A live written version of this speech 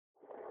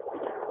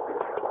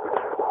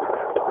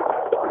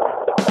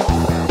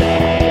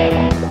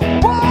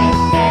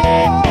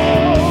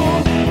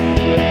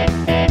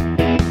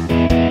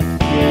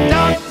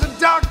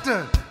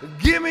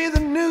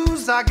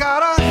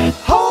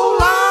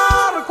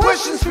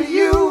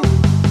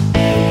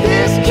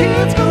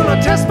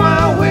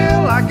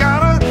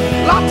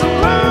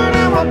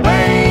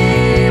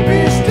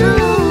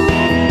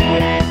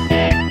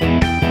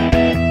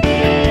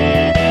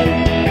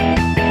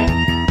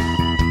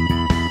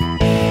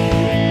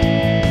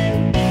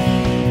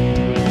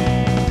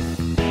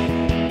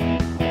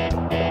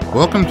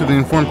Welcome to the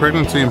Informed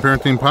Pregnancy and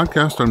Parenting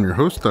Podcast. I'm your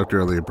host,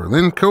 Dr. Elliot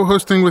Berlin.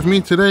 Co-hosting with me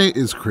today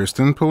is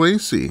Kristin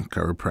Palase,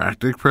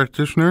 chiropractic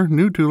practitioner,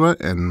 new doula,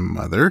 and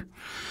mother.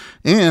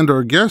 And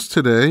our guest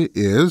today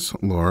is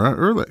Laura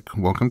Erlich.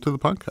 Welcome to the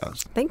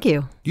podcast. Thank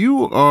you.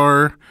 You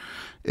are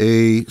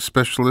a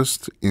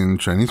specialist in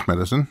Chinese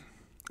medicine,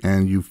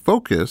 and you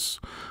focus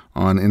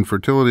on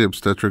infertility,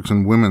 obstetrics,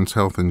 and women's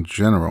health in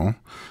general.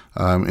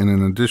 And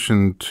in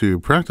addition to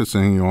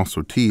practicing, you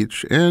also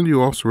teach, and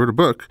you also wrote a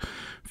book,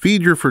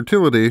 Feed Your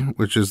Fertility,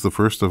 which is the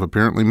first of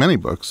apparently many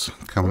books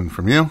coming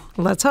from you.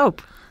 Let's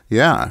hope.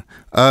 Yeah.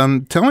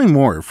 Tell me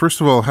more.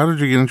 First of all, how did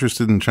you get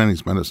interested in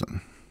Chinese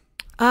medicine?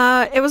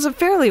 It was a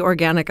fairly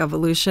organic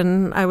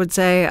evolution, I would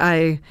say.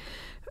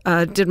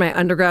 I did my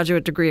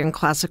undergraduate degree in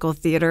classical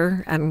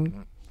theater,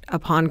 and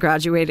upon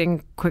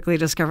graduating, quickly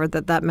discovered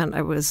that meant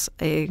I was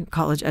a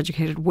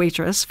college-educated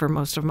waitress for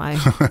most of my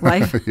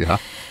life. Yeah.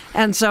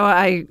 And so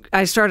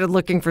I started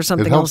looking for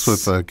something else. It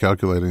helps with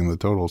calculating the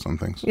totals and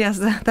things. Yes,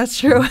 that's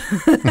true.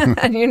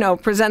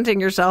 And, presenting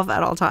yourself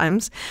at all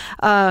times.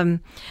 But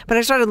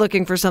I started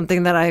looking for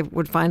something that I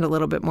would find a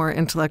little bit more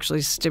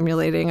intellectually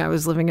stimulating. I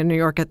was living in New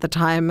York at the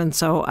time, and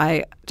so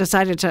I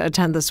decided to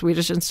attend the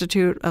Swedish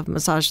Institute of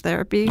Massage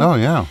Therapy. Oh,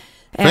 yeah.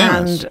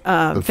 Famous.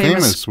 And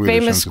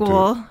famous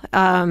school.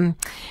 And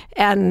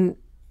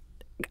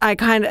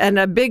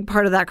a big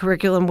part of that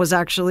curriculum was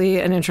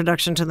actually an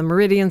introduction to the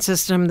meridian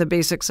system, the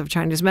basics of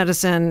Chinese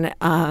medicine,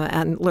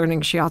 and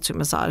learning shiatsu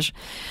massage.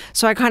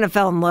 So I kind of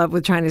fell in love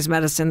with Chinese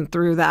medicine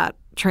through that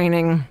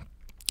training.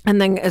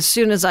 And then as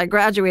soon as I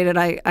graduated,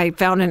 I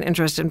found an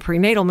interest in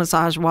prenatal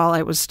massage while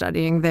I was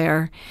studying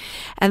there.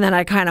 And then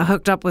I kind of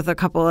hooked up with a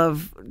couple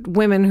of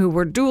women who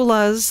were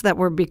doulas that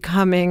were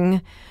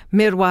becoming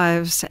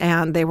midwives,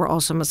 and they were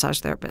also massage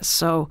therapists.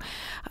 So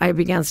I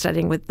began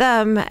studying with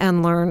them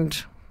and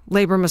learned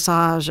labor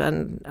massage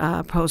and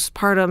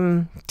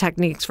postpartum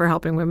techniques for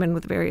helping women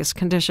with various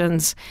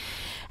conditions.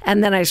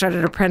 And then I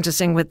started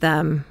apprenticing with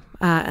them,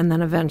 and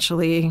then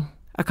eventually,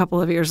 a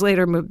couple of years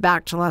later, moved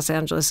back to Los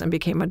Angeles and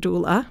became a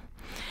doula.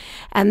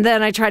 And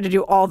then I tried to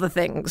do all the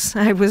things.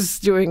 I was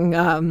doing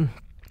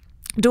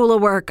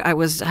doula work, I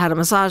had a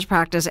massage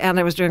practice, and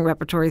I was doing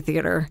repertory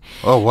theater.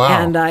 Oh, wow.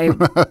 And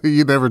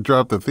You never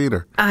dropped the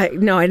theater.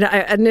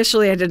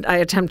 Initially I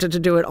attempted to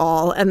do it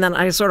all, and then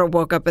I sort of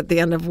woke up at the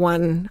end of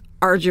one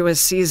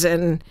arduous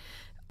season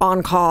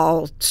on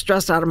call,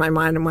 stressed out of my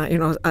mind, and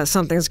went,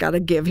 something's got to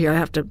give here. I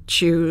have to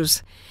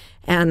choose.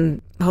 And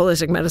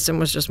holistic medicine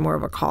was just more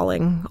of a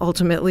calling,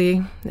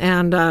 ultimately.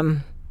 And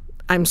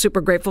I'm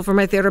super grateful for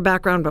my theater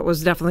background, but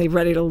was definitely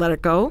ready to let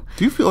it go.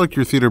 Do you feel like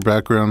your theater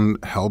background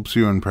helps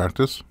you in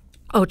practice?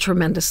 Oh,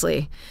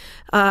 tremendously.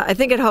 I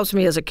think it helps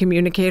me as a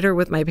communicator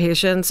with my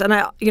patients. And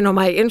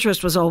my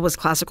interest was always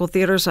classical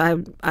theater,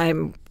 so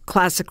I'm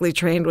classically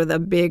trained with a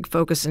big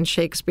focus in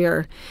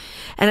Shakespeare.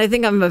 And I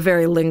think I'm a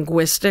very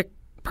linguistic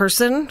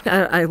person.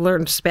 I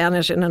learned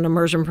Spanish in an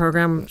immersion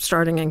program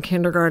starting in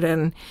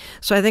kindergarten.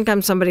 So I think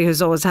I'm somebody who's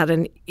always had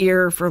an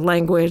ear for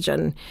language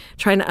and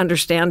trying to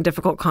understand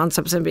difficult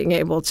concepts and being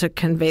able to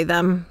convey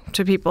them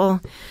to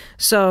people.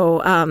 So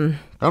I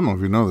don't know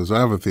if you know this. I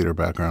have a theater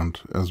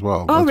background as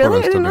well. Oh, That's really?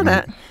 I didn't know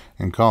that.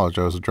 In college,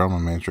 I was a drama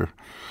major.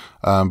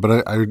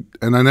 But I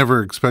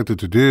never expected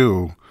to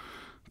do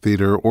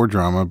theater or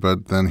drama,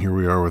 but then here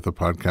we are with a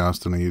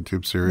podcast and a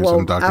YouTube series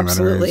and documentaries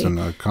absolutely. And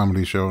a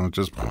comedy show, and it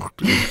just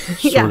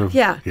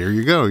here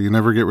you go. You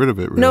never get rid of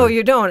it, really. No,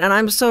 you don't. And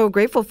I'm so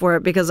grateful for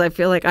it because I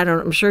feel like,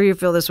 I'm sure you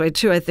feel this way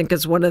too. I think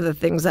it's one of the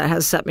things that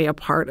has set me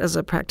apart as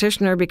a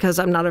practitioner because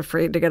I'm not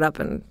afraid to get up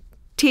and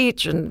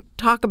teach and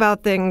talk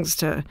about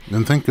things.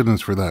 And thank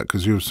goodness for that,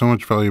 because you have so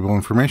much valuable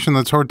information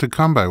that's hard to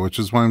come by, which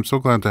is why I'm so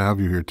glad to have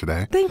you here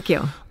today. Thank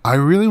you. I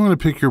really want to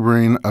pick your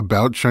brain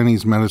about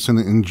Chinese medicine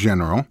in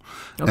general,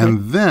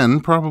 and then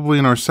probably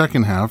in our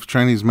second half,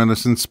 Chinese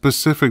medicine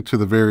specific to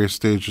the various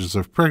stages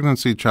of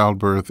pregnancy,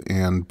 childbirth,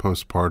 and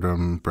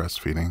postpartum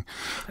breastfeeding.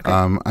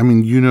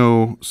 Okay. You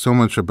know so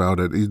much about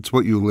it. It's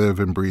what you live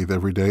and breathe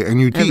every day,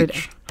 and you teach. Every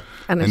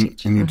day.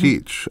 And you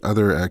teach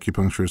other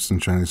acupuncturists in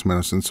Chinese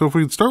medicine. So if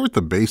we could start with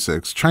the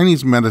basics,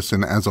 Chinese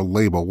medicine as a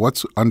label,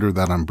 what's under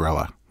that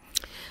umbrella?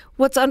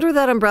 What's under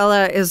that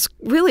umbrella is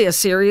really a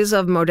series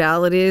of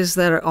modalities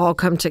that all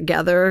come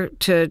together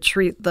to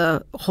treat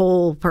the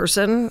whole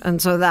person.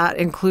 And so that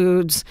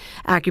includes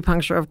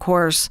acupuncture, of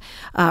course,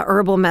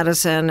 herbal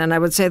medicine. And I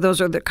would say those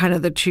are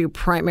the two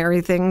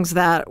primary things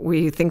that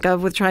we think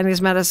of with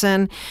Chinese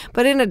medicine.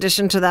 But in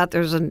addition to that,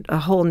 there's a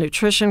whole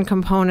nutrition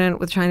component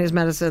with Chinese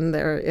medicine.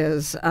 There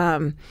is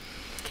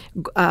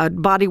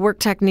bodywork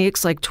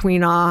techniques like Tui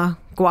Na,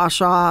 Gua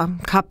Sha,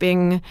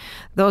 cupping.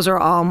 Those are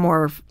all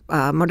more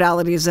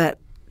modalities that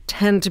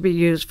tend to be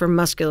used for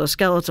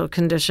musculoskeletal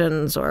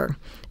conditions or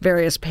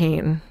various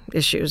pain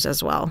issues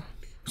as well.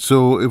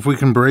 So if we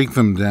can break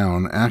them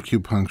down,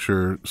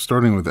 acupuncture,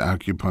 starting with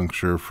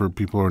acupuncture, for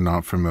people who are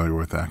not familiar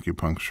with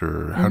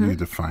acupuncture, how do you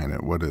define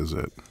it? What is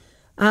it?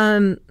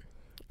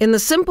 In the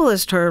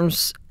simplest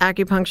terms,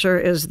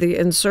 acupuncture is the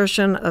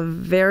insertion of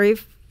very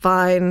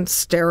fine,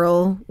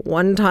 sterile,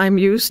 one-time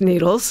use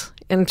needles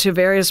into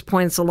various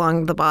points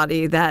along the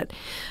body that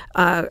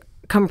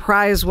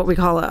comprise what we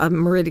call a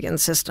meridian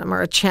system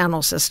or a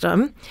channel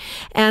system.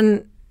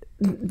 And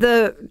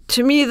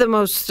to me, the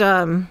most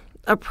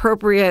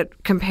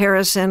appropriate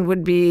comparison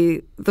would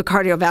be the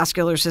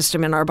cardiovascular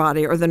system in our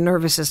body or the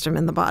nervous system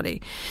in the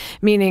body,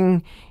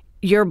 meaning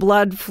your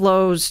blood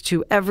flows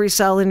to every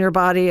cell in your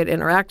body. It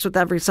interacts with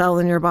every cell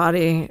in your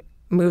body,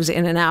 moves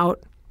in and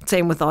out.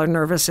 Same with our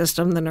nervous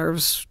system. The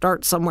nerves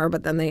start somewhere,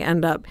 but then they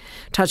end up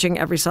touching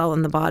every cell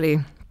in the body.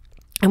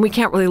 And we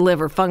can't really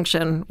live or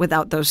function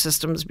without those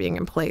systems being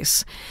in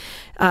place.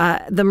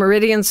 The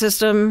meridian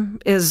system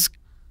is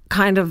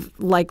kind of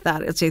like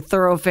that. It's a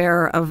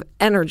thoroughfare of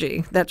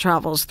energy that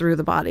travels through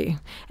the body.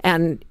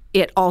 And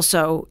it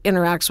also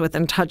interacts with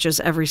and touches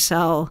every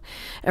cell,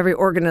 every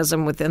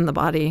organism within the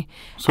body.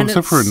 So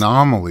except for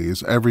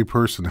anomalies, every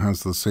person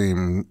has the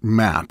same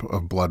map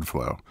of blood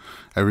flow.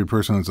 Every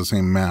person has the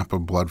same map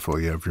of blood flow.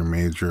 You have your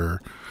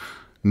major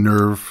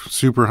nerve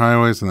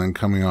superhighways, and then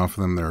coming off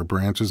of them there are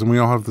branches, and we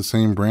all have the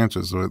same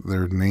branches.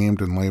 They're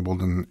named and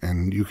labeled,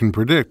 and you can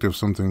predict if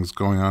something's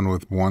going on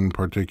with one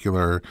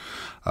particular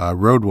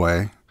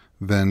roadway,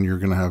 then you're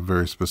going to have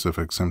very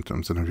specific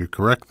symptoms. And if you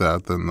correct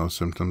that, then those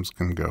symptoms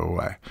can go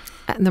away.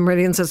 And the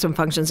meridian system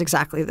functions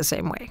exactly the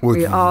same way.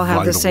 We all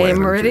have the same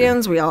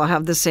meridians. We all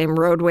have the same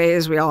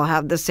roadways. We all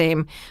have the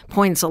same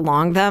points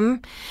along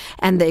them.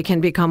 And they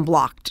can become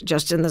blocked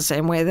just in the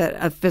same way that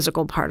a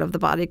physical part of the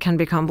body can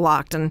become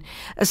blocked. And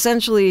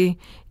essentially,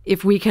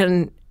 if we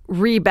can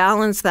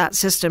rebalance that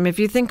system, if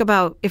you think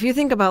about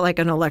like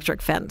an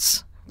electric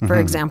fence, for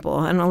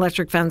example, an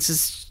electric fence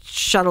is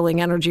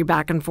shuttling energy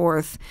back and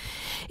forth.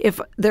 If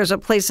there's a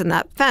place in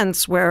that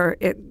fence where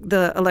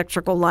the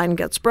electrical line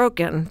gets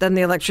broken, then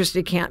the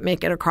electricity can't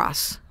make it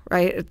across,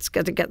 right? It's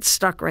going to get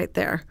stuck right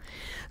there.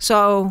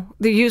 So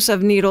the use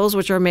of needles,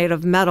 which are made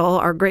of metal,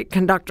 are great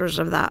conductors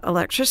of that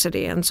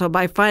electricity. And so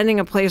by finding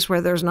a place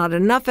where there's not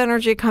enough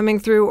energy coming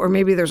through, or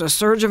maybe there's a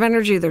surge of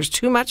energy, there's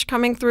too much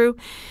coming through,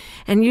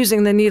 and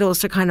using the needles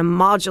to kind of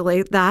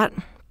modulate that,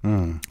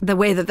 the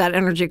way that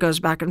energy goes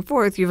back and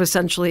forth, you've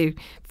essentially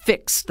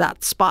fixed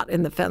that spot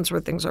in the fence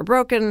where things are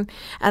broken,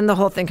 and the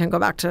whole thing can go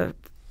back to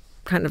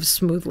kind of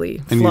smoothly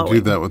flowing. And you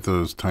do that with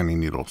those tiny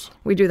needles.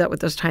 We do that with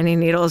those tiny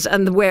needles,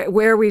 and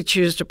where we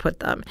choose to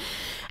put them.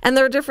 And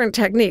there are different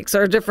techniques.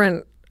 There are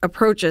different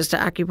approaches to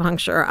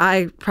acupuncture.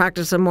 I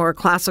practice a more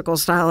classical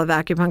style of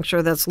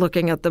acupuncture that's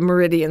looking at the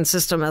meridian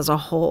system as a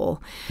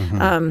whole.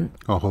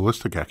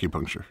 Holistic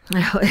acupuncture.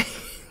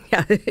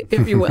 Yeah,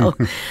 if you will.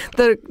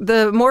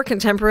 The more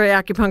contemporary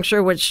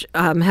acupuncture, which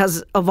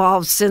has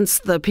evolved since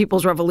the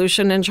People's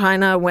Revolution in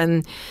China,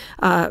 when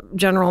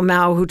General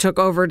Mao, who took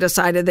over,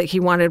 decided that he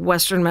wanted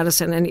Western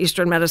medicine and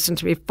Eastern medicine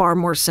to be far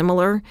more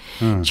similar,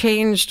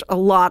 changed a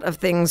lot of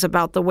things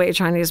about the way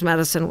Chinese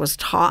medicine was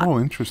taught. Oh,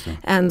 interesting.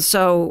 And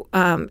so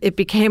it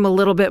became a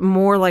little bit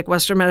more like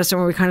Western medicine,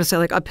 where we kind of say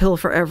like a pill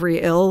for every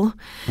ill.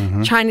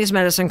 Chinese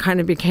medicine kind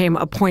of became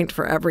a point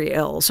for every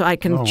ill. So I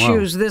can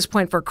choose this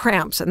point for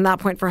cramps and that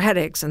point for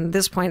headaches and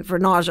this point for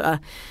nausea,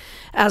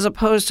 as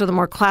opposed to the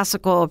more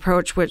classical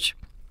approach, which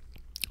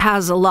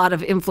has a lot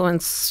of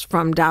influence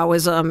from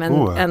Taoism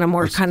and a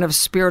more kind of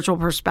spiritual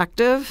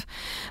perspective.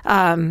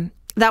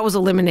 That was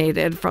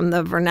eliminated from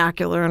the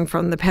vernacular and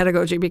from the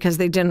pedagogy because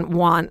they didn't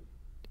want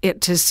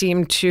it to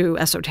seem too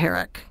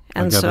esoteric.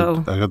 And I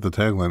got the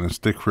tagline, a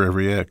stick for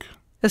every ick.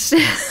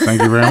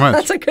 Thank you very much.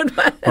 That's a good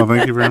one. Well,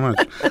 thank you very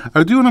much.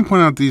 I do want to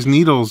point out these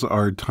needles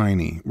are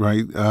tiny,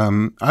 right?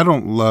 I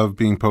don't love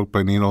being poked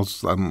by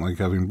needles. I don't like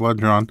having blood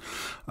drawn.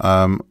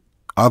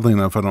 Oddly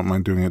enough, I don't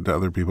mind doing it to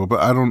other people, but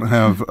I don't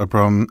have a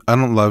problem. I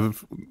don't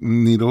love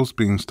needles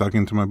being stuck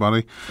into my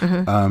body.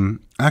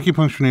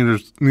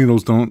 Acupuncture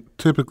needles don't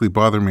typically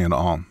bother me at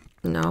all.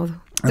 No,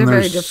 they're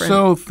very different.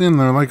 So thin,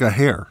 they're like a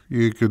hair.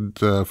 You could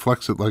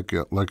flex it like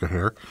a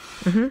hair,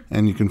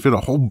 and you can fit a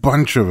whole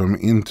bunch of them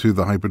into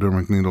the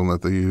hypodermic needle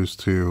that they use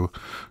to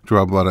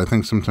draw blood. I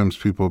think sometimes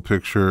people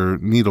picture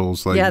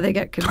needles like they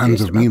get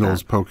tons of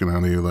needles poking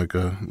out of you like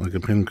a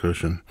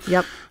pincushion.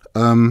 Yep.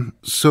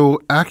 So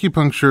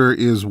acupuncture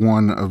is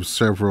one of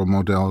several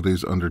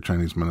modalities under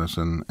Chinese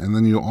medicine, and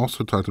then you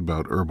also talked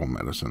about herbal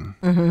medicine.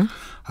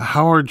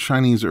 How are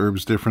Chinese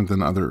herbs different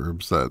than other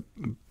herbs that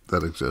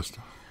exist?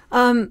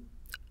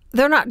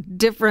 They're not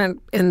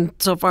different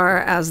insofar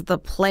as the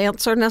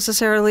plants are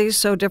necessarily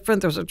so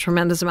different. There's a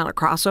tremendous amount of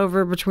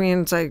crossover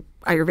between, say,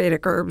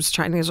 Ayurvedic herbs,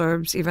 Chinese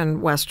herbs,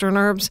 even Western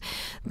herbs.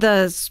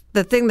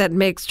 The thing that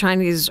makes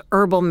Chinese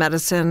herbal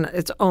medicine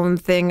its own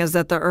thing is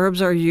that the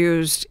herbs are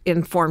used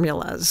in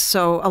formulas.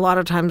 So a lot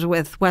of times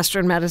with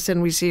Western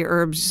medicine, we see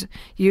herbs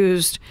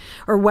used,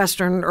 or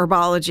Western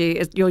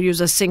herbology, you'll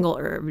use a single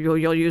herb.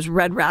 You'll use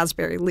red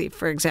raspberry leaf,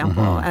 for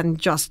example, and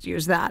just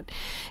use that.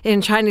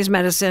 In Chinese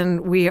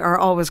medicine, we are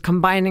always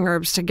combining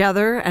herbs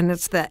together, and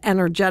it's the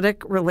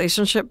energetic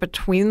relationship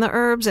between the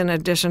herbs in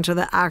addition to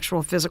the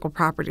actual physical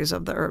properties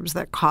of the herbs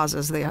that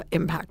causes the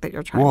impact that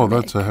you're trying to make. Whoa,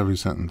 that's a heavy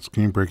sentence.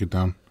 Can you break it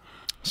down?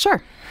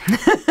 Sure.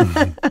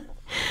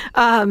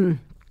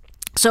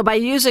 So by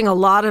using a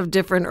lot of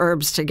different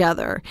herbs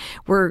together,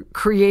 we're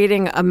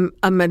creating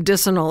a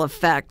medicinal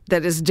effect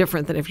that is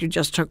different than if you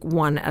just took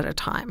one at a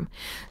time.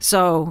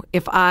 So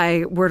if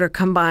I were to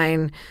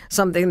combine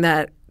something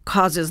that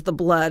causes the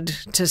blood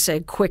to, say,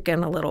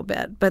 quicken a little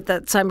bit, but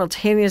that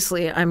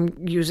simultaneously I'm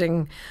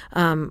using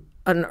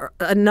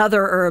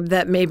another herb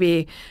that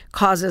maybe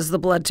causes the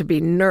blood to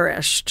be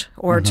nourished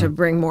or to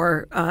bring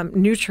more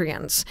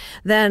nutrients,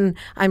 then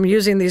I'm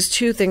using these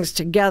two things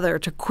together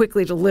to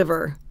quickly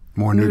deliver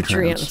more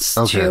nutrients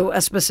to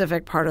a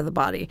specific part of the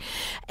body.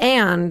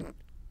 And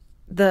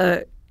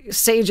the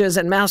sages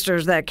and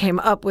masters that came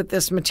up with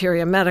this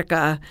materia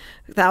medica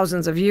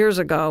thousands of years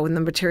ago, and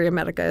the materia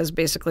medica is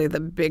basically the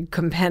big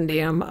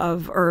compendium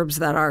of herbs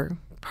that are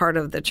part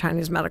of the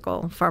Chinese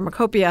medical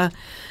pharmacopoeia,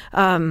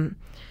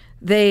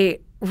 they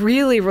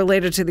really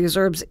related to these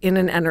herbs in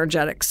an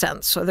energetic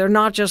sense. So they're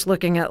not just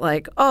looking at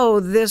like, oh,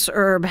 this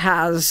herb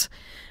has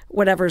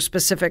whatever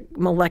specific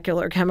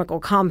molecular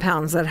chemical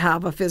compounds that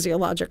have a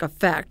physiologic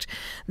effect.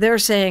 They're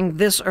saying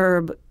this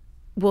herb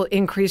will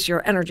increase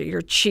your energy,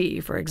 your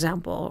qi, for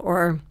example,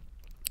 or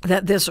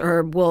that this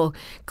herb will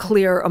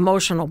clear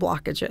emotional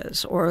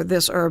blockages, or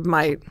this herb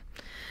might,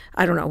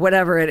 I don't know,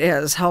 whatever it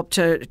is, help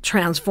to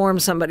transform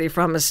somebody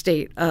from a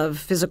state of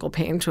physical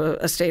pain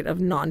to a state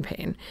of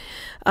non-pain,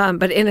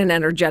 but in an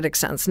energetic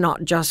sense,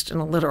 not just in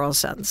a literal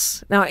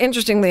sense. Now,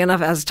 interestingly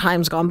enough, as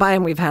time's gone by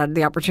and we've had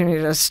the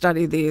opportunity to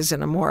study these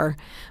in a more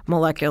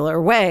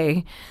molecular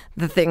way,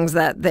 the things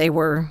that they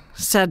were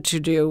said to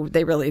do,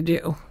 they really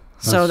do.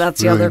 So that's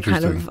the really other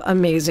kind of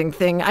amazing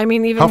thing. I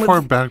mean, even how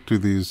far back do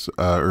these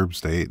herbs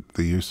date,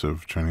 the use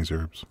of Chinese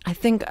herbs? I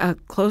think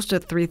close to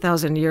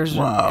 3,000 years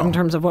in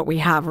terms of what we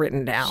have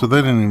written down. So they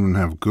didn't even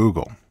have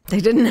Google. They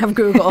didn't have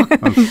Google.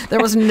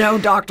 There was no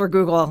Dr.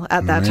 Google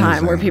at that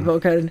time where people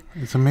could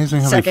It's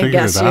amazing how they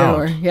figured it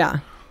out.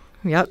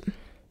 Yep.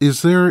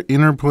 Is there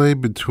interplay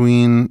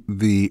between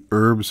the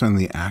herbs and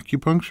the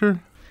acupuncture?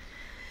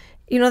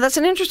 You know, that's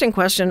an interesting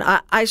question.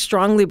 I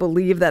strongly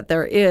believe that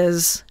there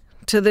is,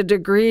 to the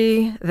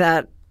degree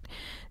that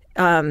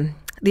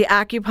the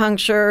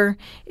acupuncture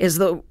is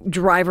the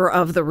driver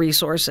of the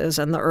resources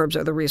and the herbs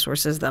are the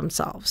resources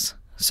themselves.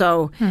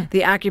 So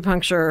the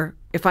acupuncture,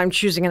 if I'm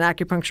choosing an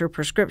acupuncture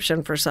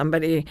prescription for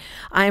somebody,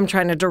 I am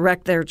trying to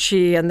direct their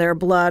qi and their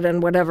blood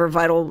and whatever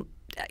vital,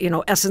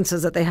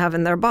 essences that they have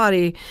in their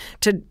body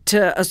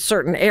to a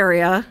certain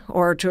area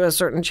or to a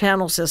certain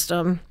channel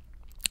system,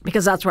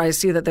 because that's where I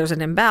see that there's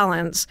an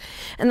imbalance.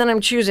 And then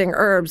I'm choosing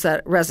herbs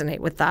that resonate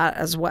with that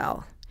as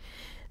well.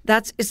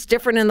 It's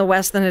different in the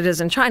West than it is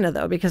in China,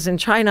 though, because in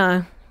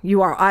China,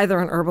 you are either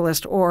an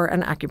herbalist or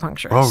an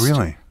acupuncturist. Oh,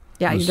 really?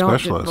 Yeah,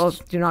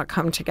 both do not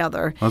come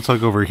together. Well, it's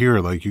like over here,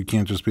 like you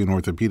can't just be an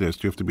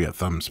orthopedist; you have to be a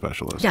thumb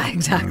specialist. Yeah,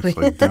 exactly. It's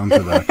like down to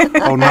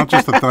the not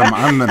just the thumb.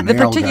 I'm the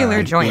nail particular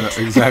guy. joint.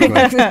 Yeah,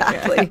 exactly.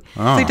 Exactly.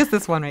 Oh. Like just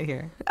this one right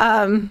here.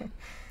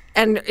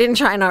 And in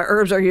China,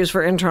 herbs are used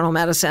for internal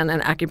medicine,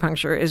 and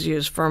acupuncture is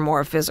used for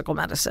more physical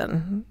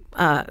medicine.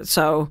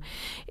 So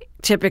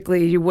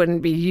typically, you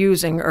wouldn't be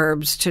using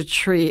herbs to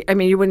treat. I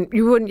mean, you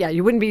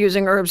wouldn't be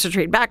using herbs to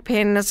treat back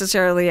pain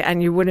necessarily,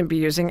 and you wouldn't be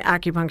using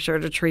acupuncture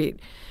to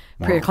treat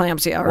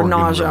preeclampsia or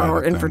nausea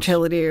or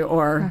infertility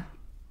or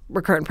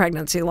recurrent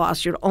pregnancy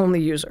loss. You'd only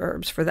use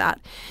herbs for that.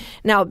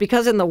 Now,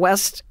 because in the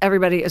West,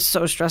 everybody is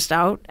so stressed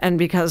out, and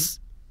because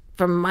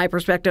from my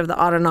perspective, the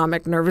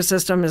autonomic nervous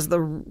system is the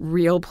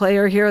real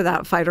player here,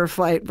 that fight or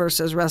flight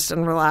versus rest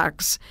and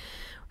relax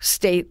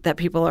state that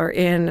people are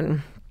in.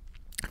 And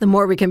the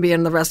more we can be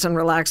in the rest and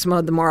relax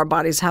mode, the more our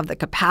bodies have the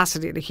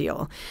capacity to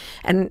heal.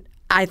 And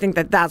I think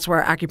that that's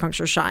where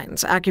acupuncture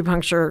shines.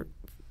 Acupuncture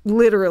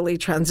literally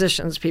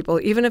transitions people,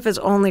 even if it's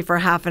only for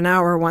half an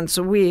hour once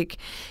a week,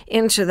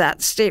 into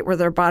that state where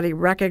their body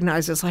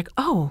recognizes like,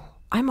 oh,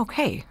 I'm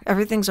okay.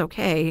 Everything's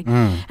okay.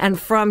 And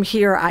from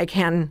here, I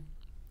can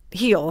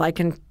heal.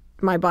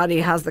 My body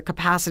has the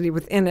capacity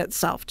within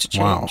itself to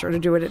change or to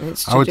do what it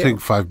needs to do. I would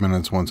take 5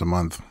 minutes once a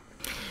month.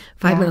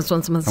 5 minutes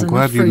once a month. I'm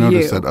glad you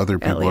noticed that other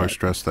people are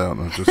stressed out,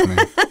 not just me.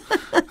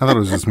 I thought it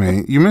was just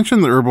me. You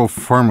mentioned the herbal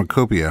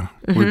pharmacopoeia,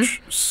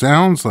 which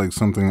sounds like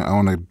something I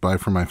want to buy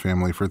for my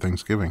family for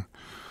Thanksgiving.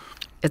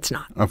 It's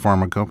not. A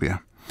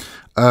pharmacopoeia.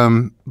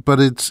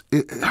 But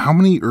how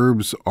many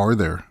herbs are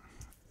there?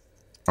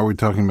 Are we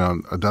talking about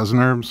a dozen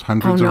herbs,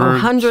 hundreds of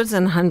herbs? Hundreds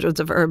and hundreds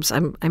of herbs.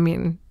 I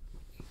mean,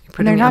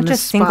 they're not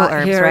just single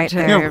herbs, right?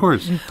 Yeah, of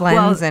course.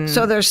 Blends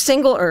so there's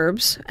single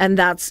herbs, and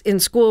that's in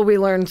school we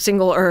learn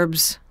single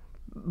herbs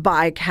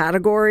by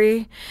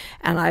category,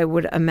 and I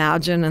would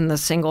imagine in the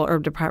single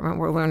herb department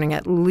we're learning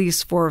at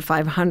least 400 or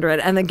 500.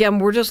 And again,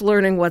 we're just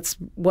learning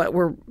what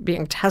we're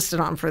being tested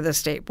on for the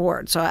state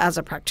board. So as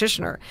a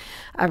practitioner,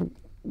 I've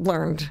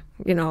learned,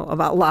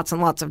 about lots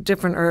and lots of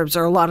different herbs.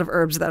 There are a lot of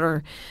herbs that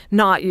are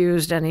not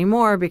used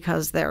anymore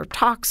because they're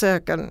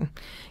toxic and,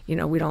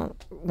 we don't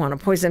want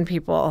to poison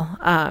people.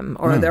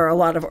 Or there are a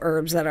lot of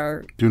herbs that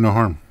are... Do no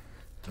harm.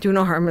 Do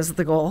no harm is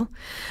the goal.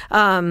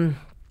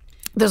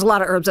 there's a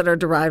lot of herbs that are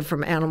derived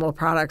from animal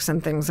products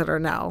and things that are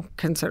now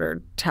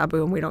considered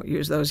taboo, and we don't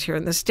use those here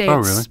in the States. Oh,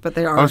 really? But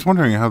they are. I was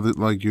wondering how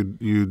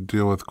you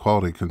deal with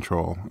quality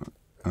control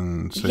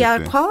and safety.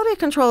 Yeah, quality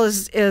control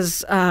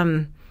is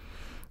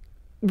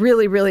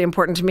really, really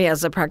important to me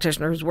as a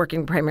practitioner who's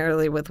working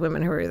primarily with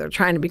women who are either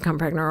trying to become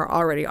pregnant or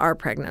already are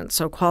pregnant.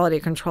 So quality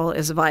control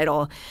is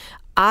vital.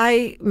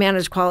 I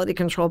manage quality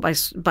control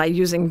by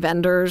using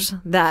vendors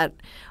that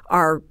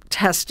are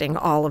testing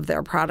all of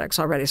their products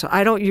already. So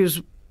I don't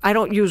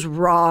use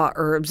raw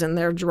herbs in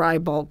their dry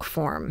bulk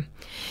form,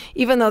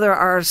 even though there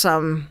are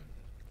some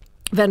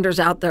vendors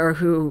out there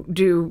who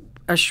do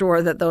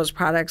assure that those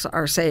products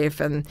are safe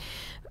and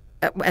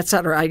et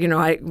cetera.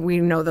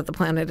 We know that the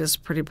planet is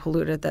pretty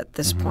polluted at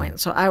this point.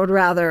 So I would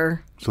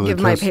rather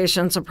give my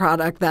patients a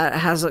product that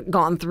has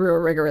gone through a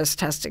rigorous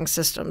testing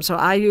system. So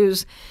I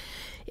use,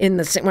 when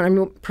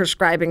I'm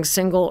prescribing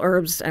single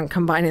herbs and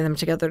combining them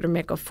together to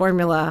make a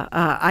formula,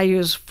 I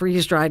use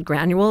freeze-dried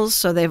granules.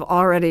 So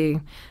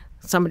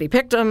somebody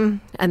picked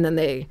them, and then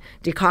they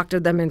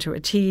decocted them into a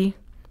tea,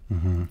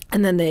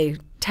 and then they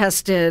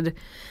tested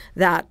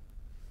that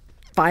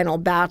final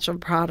batch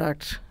of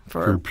product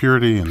for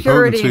purity and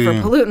potency. For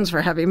pollutants,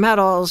 for heavy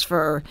metals,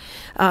 for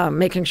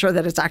making sure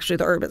that it's actually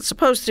the herb it's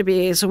supposed to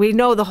be. So we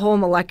know the whole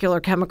molecular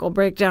chemical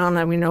breakdown,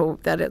 and we know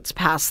that it's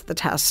passed the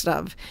test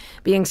of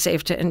being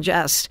safe to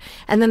ingest.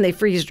 And then they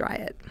freeze dry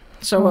it.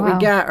 So what we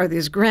get are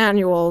these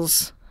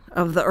granules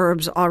of the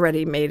herbs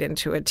already made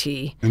into a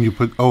tea. And you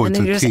put, and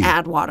then you just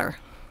add water.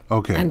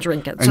 Okay. And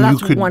drink it. And so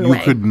that's one way.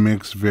 You could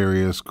mix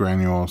various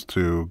granules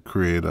to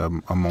create a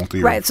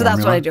multi-herb Right, so formula?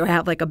 that's what I do. I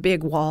have like a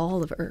big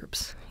wall of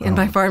herbs in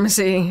my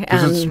pharmacy.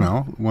 Does it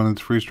smell when it's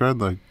freeze-dried,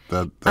 like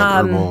that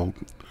herbal?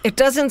 It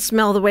doesn't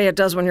smell the way it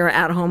does when you're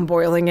at home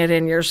boiling it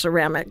in your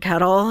ceramic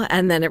kettle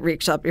and then it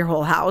reeks up your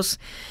whole house.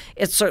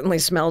 It certainly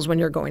smells when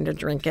you're going to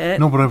drink it.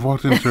 No, but I've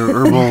walked into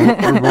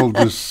herbal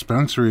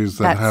dispensaries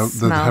that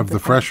have the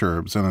fresh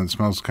herbs, and it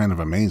smells kind of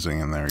amazing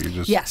in there.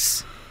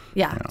 Yes.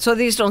 Yeah. So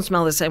these don't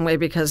smell the same way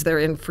because they're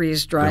in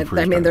freeze-dried.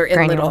 They're in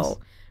granules.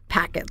 little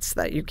packets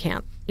that you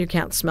can't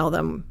smell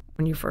them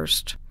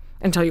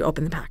until you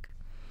open the pack.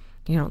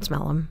 You don't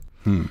smell them.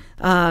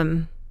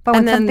 But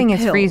when something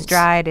is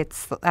freeze-dried,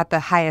 it's at the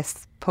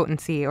highest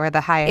potency or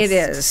the highest. It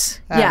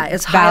is.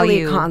 It's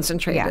highly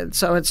concentrated. Yeah.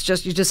 So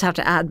you just have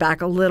to add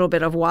back a little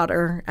bit of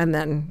water and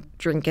then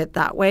drink it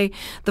that way.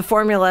 The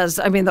formulas,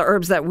 the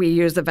herbs that we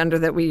use, the vendor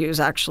that we use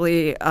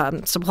actually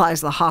supplies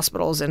the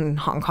hospitals in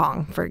Hong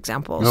Kong, for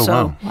example.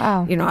 Oh,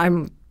 wow.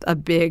 I'm a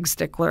big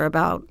stickler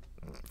about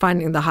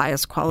finding the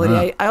highest quality.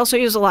 Yeah. I also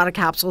use a lot of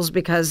capsules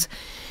because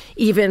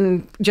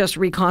even just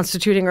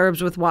reconstituting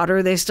herbs with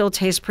water, they still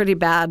taste pretty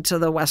bad to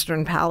the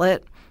Western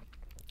palate.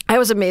 I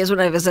was amazed when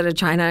I visited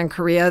China and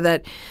Korea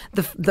that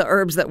the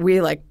herbs that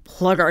we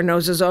plug our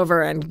noses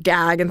over and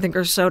gag and think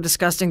are so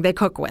disgusting, they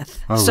cook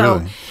with. Oh, so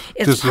really?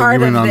 it's just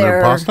part of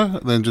their pasta?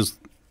 Then just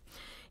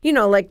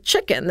like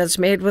chicken that's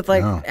made with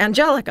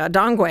angelica,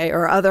 dongui,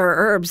 or other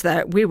herbs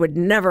that we would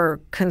never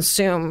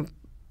consume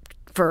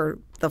for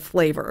the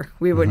flavor.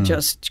 We would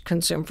just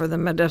consume for the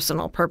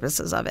medicinal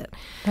purposes of it.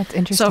 That's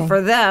interesting. So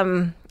for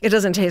them, it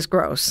doesn't taste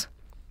gross.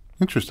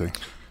 Interesting.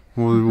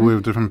 Well, we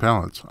have different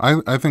palates.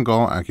 I think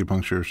all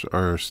acupuncturists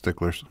are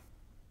sticklers.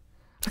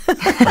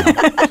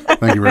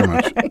 Thank you very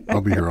much.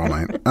 I'll be here all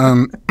night.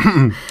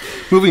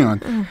 Moving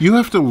on. You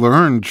have to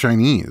learn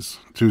Chinese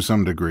to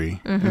some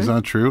degree. Is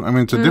that true?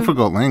 It's a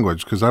difficult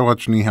language because I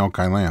watch Ni Hao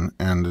Kai Lan,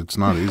 and it's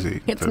not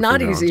easy. It's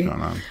not easy. What's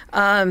going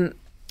on.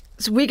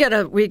 So we get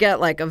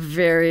a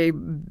very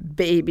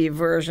baby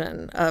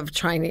version of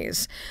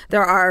Chinese.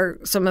 There are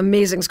some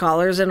amazing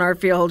scholars in our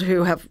field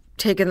who have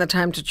taken the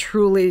time to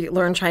truly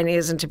learn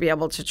Chinese and to be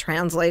able to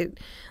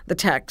translate the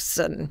texts,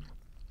 and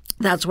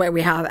that's why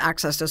we have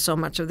access to so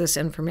much of this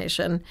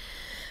information.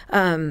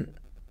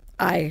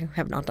 I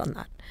have not done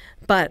that,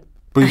 but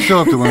you still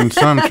have to learn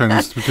some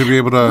Chinese to be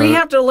able to. We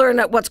have to learn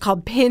what's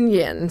called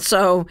pinyin.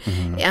 So,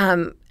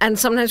 and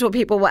sometimes when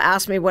people will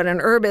ask me what an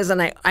herb is,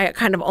 and I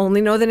kind of only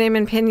know the name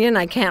in pinyin.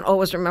 I can't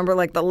always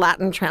remember the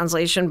Latin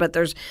translation, but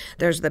there's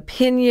the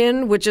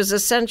pinyin, which is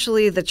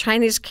essentially the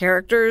Chinese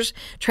characters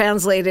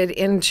translated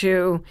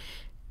into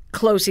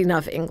close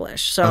enough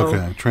English. So,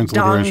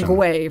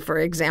 dongui, for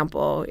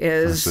example,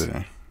 is,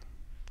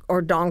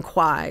 or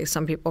dongquai,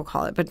 some people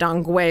call it, but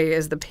dongui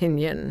is the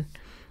pinyin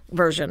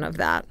version of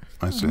that.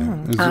 I see.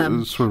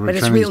 It's sort of but a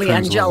it's Chinese really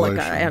angelica.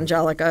 translation.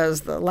 Angelica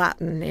is the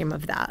Latin name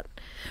of that.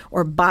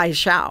 Or bai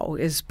shao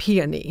is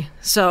peony.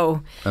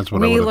 So that's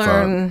what I would have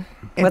thought.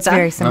 It's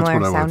very similar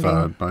sounding. That's what I would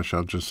have thought. Bai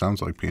shao just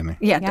sounds like peony.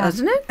 Yeah,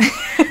 doesn't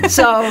it?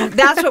 So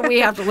that's what we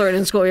have to learn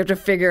in school. We have to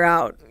figure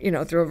out,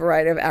 through a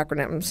variety of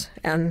acronyms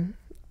and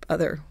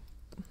other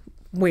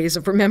ways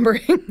of remembering,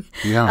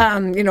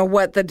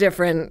 what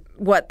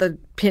the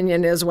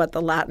pinyin is, what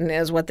the Latin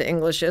is, what the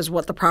English is,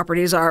 what the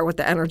properties are, what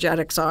the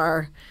energetics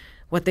are,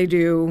 what they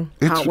do,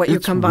 what you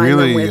combine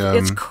them with.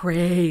 It's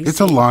crazy. It's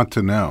a lot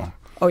to know.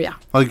 Oh, yeah.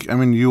 Like, I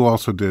mean, you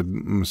also did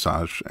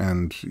massage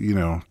and, you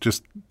know,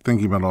 just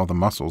thinking about all the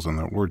muscles and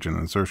the origin,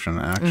 insertion,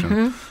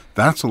 action,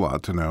 that's a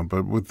lot to know.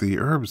 But with the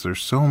herbs,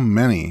 there's so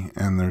many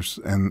and there's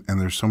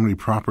so many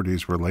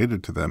properties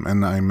related to them.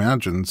 And I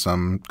imagine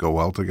some go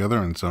well together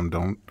and some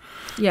don't.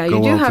 Yeah,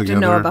 you do have to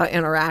know about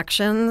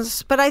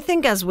interactions. But I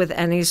think as with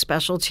any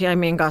specialty, I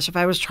mean, gosh, if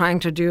I was trying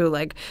to do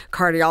like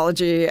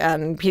cardiology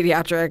and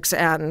pediatrics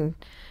and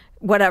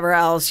whatever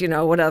else, you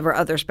know, whatever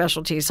other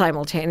specialties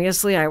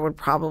simultaneously, I would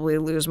probably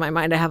lose my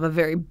mind. I have a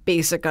very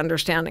basic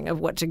understanding of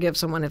what to give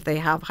someone if they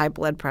have high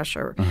blood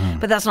pressure.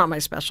 But that's not my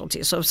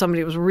specialty. So if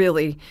somebody was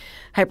really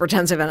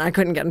hypertensive and I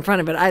couldn't get in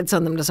front of it, I'd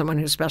send them to someone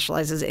who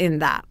specializes in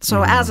that.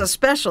 So as a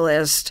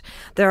specialist,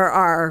 there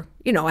are,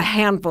 you know, a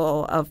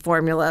handful of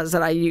formulas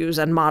that I use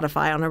and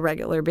modify on a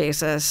regular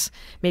basis,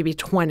 maybe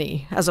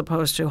 20 as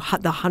opposed to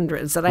the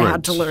hundreds that I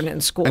had to learn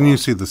in school. And you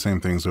see the same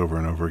things over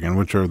and over again,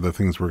 which are the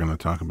things we're going to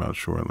talk about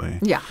shortly.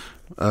 Yeah.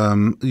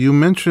 You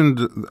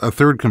mentioned a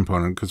third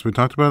component because we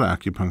talked about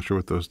acupuncture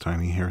with those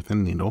tiny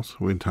hair-thin needles.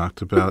 We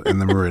talked about in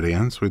the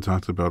meridians. We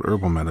talked about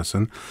herbal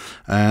medicine.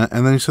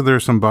 And then you said there are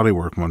some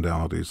bodywork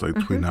modalities like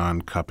Tuina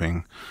and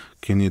cupping.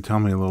 Can you tell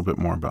me a little bit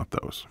more about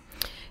those?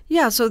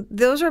 Yeah, so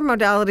those are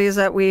modalities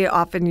that we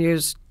often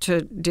use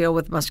to deal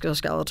with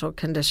musculoskeletal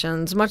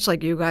conditions, much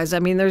like you guys. I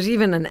mean, there's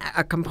even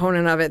a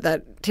component of it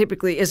that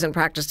typically isn't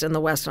practiced in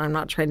the West, and I'm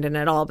not trained in it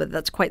at all, but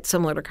that's quite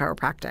similar to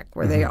chiropractic,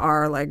 where they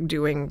are like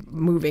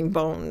moving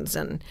bones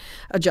and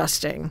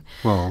adjusting.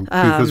 Well,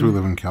 because we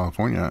live in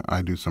California,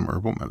 I do some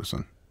herbal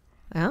medicine.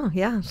 Oh,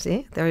 yeah.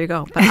 See, there you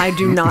go. But I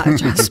do not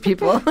adjust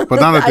people. But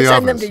not at the I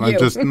send office. them to you.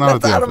 Just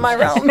not That's at the out of my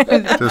realm.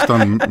 Just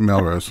on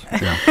Melrose.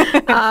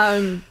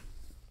 Yeah.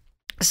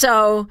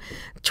 So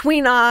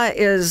Tuina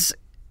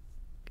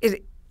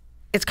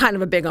it's kind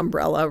of a big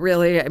umbrella,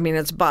 really. I mean,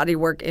 it's body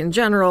work in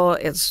general.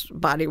 It's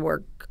body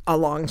work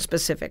along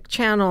specific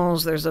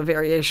channels. There's a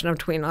variation of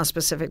Tuina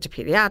specific to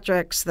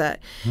pediatrics that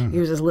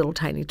uses little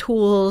tiny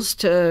tools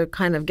to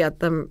kind of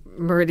get the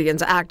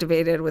meridians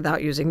activated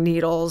without using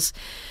needles.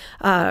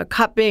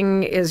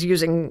 Cupping is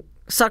using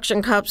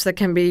suction cups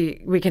that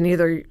we can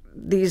either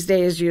these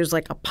days use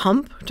like a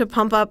pump to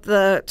pump up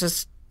the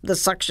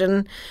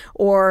suction,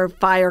 or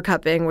fire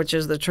cupping, which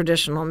is the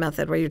traditional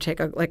method where you take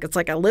it's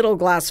like a little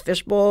glass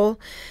fishbowl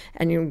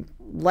and you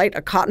light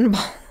a cotton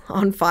ball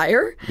on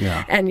fire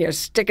and you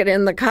stick it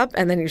in the cup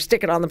and then you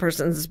stick it on the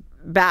person's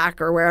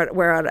back or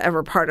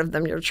wherever part of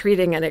them you're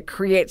treating, and it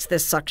creates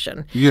this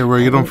suction. Yeah, where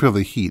you don't feel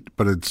the heat,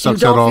 but it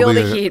sucks out all the air. You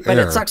don't feel the heat, but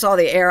it sucks all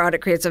the air out.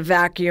 It creates a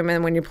vacuum,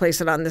 and when you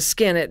place it on the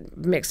skin, it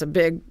makes a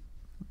big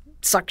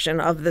suction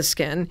of the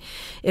skin.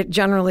 It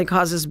generally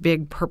causes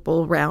big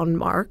purple round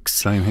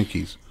marks. Giant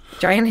hickeys.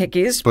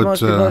 But,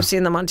 most people have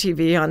seen them on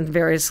TV on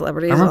various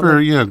celebrities. I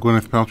remember,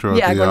 Gwyneth Paltrow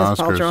at the Oscars.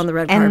 Gwyneth Paltrow on the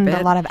red carpet. And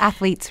a lot of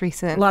athletes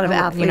recently. A lot of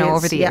athletes,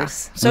 over the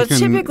years. So it's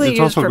typically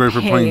used for pain. It's also great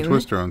for playing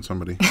Twister on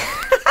somebody.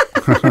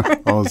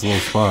 All those little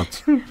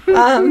spots.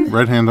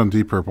 Red hand on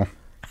deep purple.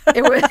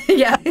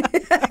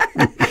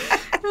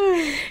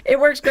 It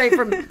works great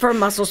for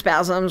muscle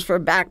spasms, for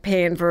back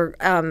pain, for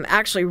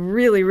actually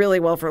really, really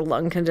well for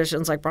lung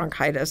conditions like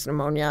bronchitis,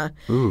 pneumonia,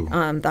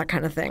 that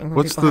kind of thing.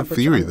 What's the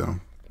theory, though?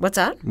 What's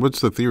that?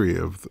 What's the theory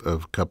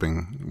of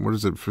cupping? What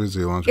is it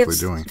physiologically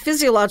doing? It's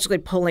physiologically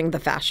pulling the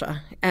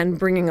fascia and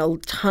bringing a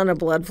ton of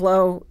blood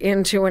flow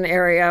into an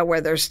area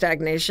where there's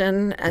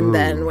stagnation, and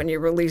then when you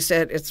release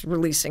it, it's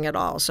releasing it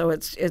all. So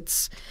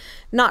it's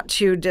not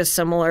too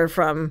dissimilar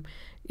from,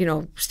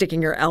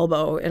 sticking your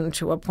elbow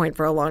into a point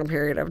for a long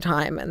period of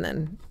time, and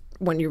then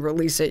when you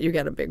release it, you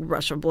get a big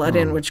rush of blood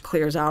in, which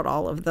clears out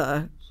all of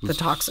the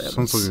toxins.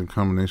 Sounds like a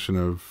combination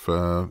of,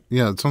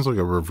 it sounds like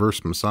a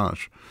reverse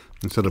massage.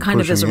 Instead of kind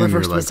pushing of is a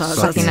reverse massage.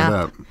 Sucking it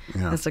up.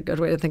 Yeah. That's a good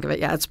way to think of it.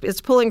 Yeah,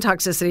 it's pulling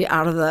toxicity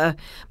out of the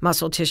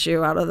muscle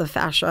tissue, out of the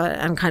fascia,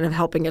 and kind of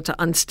helping it to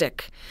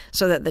unstick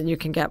so that then you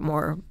can get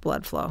more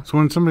blood flow. So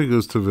when somebody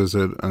goes to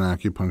visit an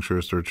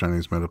acupuncturist or a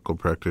Chinese medical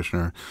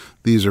practitioner,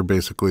 these are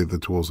basically the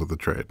tools of the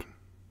trade.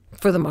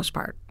 For the most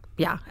part,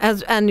 yeah.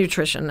 And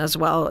nutrition as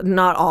well.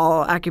 Not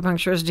all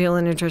acupuncturists deal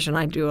in nutrition.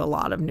 I do a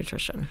lot of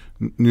nutrition.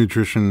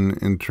 Nutrition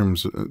in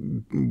terms of,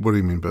 what do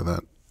you mean by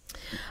that?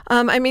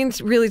 I mean,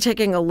 really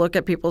taking a look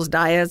at people's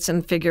diets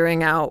and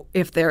figuring out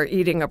if they're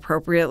eating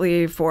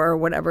appropriately for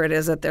whatever it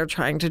is that they're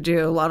trying to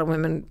do. A lot of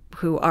women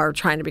who are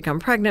trying to become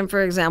pregnant,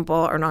 for example,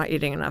 are not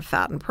eating enough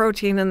fat and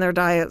protein in their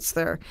diets.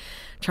 They're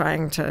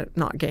trying to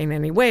not gain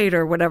any weight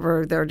or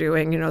whatever they're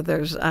doing.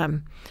 There's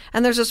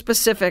a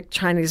specific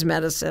Chinese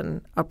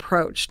medicine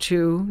approach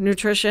to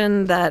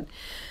nutrition that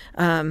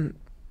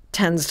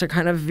tends to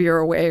kind of veer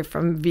away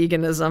from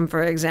veganism,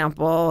 for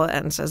example,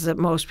 and says that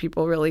most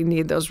people really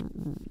need those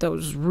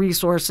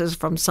resources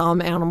from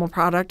some animal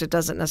product. It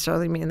doesn't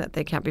necessarily mean that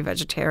they can't be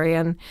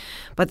vegetarian,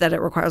 but that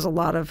it requires a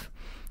lot of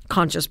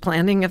conscious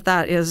planning if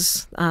that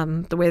is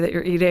the way that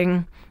you're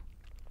eating.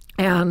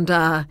 And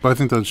but I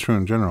think that's true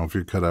in general. If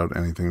you cut out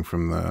anything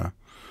from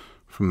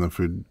the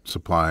food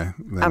supply,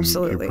 then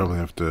absolutely. You probably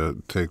have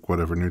to take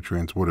whatever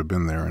nutrients would have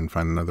been there and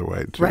find another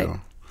way to. Right.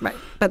 Right.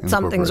 But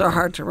some things are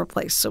hard to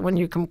replace. So when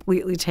you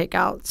completely take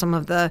out some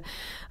of the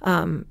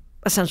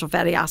essential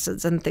fatty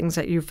acids and things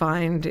that you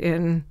find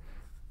in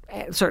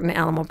certain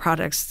animal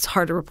products, it's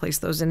hard to replace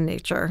those in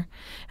nature.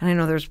 And I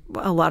know there's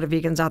a lot of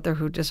vegans out there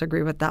who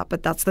disagree with that,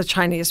 but that's the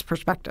Chinese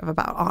perspective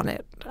on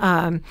it.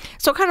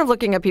 So kind of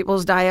looking at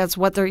people's diets,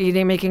 what they're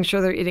eating, making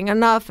sure they're eating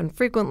enough and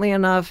frequently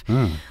enough.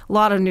 A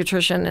lot of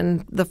nutrition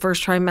in the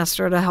first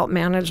trimester to help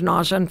manage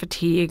nausea and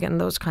fatigue and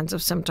those kinds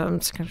of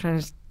symptoms, trying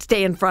to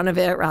stay in front of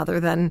it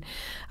rather than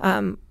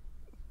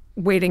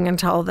waiting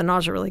until the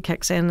nausea really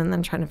kicks in and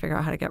then trying to figure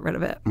out how to get rid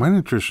of it. My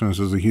nutritionist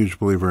is a huge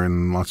believer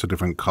in lots of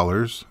different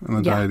colors in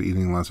the diet,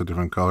 eating lots of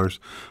different colors.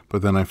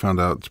 But then I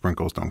found out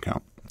sprinkles don't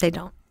count. They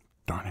don't.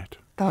 Darn it.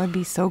 That would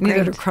be so great.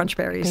 Neither do crunch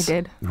berries.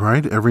 They did.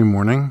 Right? Every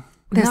morning?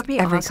 There's That'd be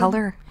every awesome.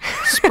 color.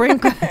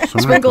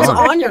 Sprinkles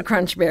on your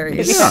crunch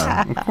berries.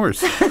 Yeah, of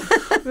course.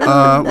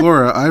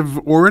 Laura, I've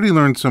already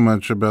learned so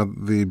much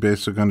about the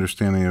basic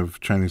understanding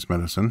of Chinese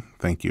medicine.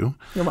 Thank you.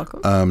 You're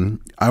welcome.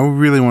 I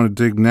really want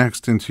to dig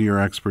next into your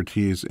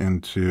expertise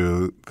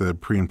into the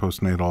pre- and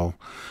postnatal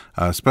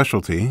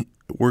specialty.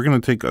 We're going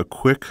to take a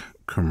quick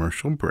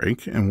commercial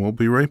break, and we'll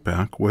be right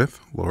back with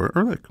Laura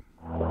Erlich.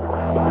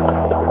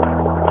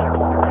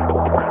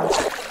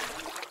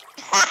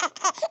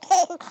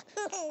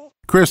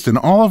 Kristin,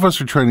 all of us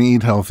are trying to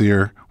eat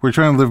healthier. We're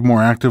trying to live a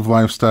more active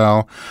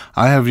lifestyle.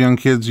 I have young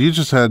kids. You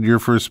just had your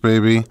first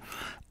baby.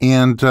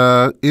 And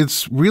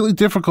it's really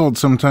difficult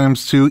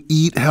sometimes to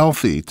eat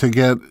healthy, to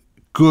get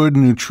good,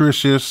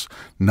 nutritious,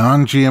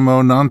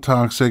 non-GMO,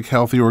 non-toxic,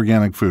 healthy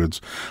organic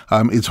foods.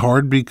 It's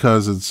hard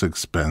because it's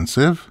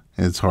expensive.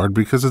 It's hard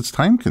because it's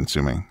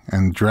time-consuming.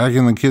 And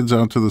dragging the kids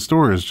out to the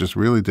store is just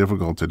really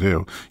difficult to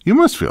do. You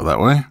must feel that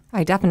way.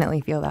 I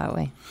definitely feel that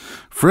way.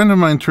 A friend of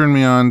mine turned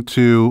me on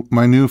to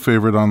my new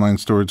favorite online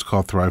store. It's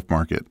called Thrive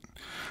Market.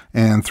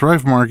 And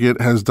Thrive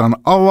Market has done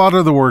a lot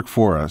of the work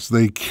for us.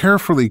 They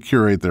carefully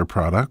curate their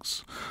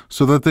products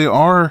so that they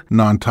are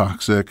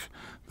non-toxic.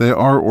 They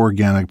are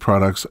organic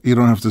products. You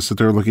don't have to sit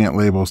there looking at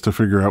labels to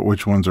figure out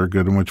which ones are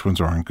good and which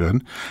ones aren't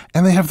good.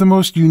 And they have the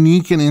most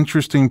unique and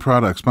interesting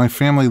products. My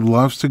family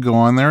loves to go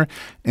on there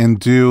and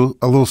do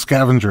a little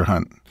scavenger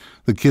hunt.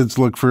 The kids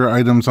look for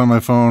items on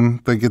my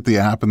phone. They get the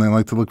app and they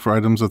like to look for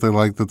items that they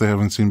like that they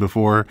haven't seen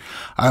before.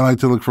 I like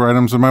to look for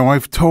items, and my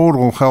wife,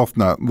 total health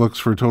nut, looks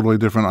for totally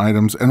different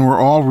items. And we're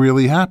all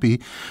really happy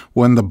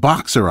when the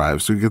box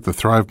arrives. So we get the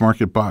Thrive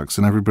Market box,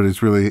 and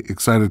everybody's really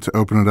excited to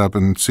open it up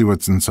and see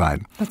what's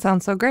inside. That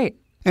sounds so great.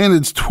 And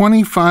it's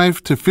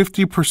 25 to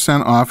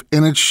 50% off,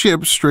 and it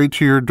ships straight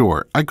to your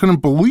door. I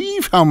couldn't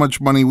believe how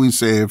much money we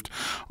saved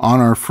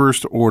on our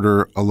first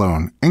order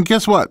alone. And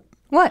guess what?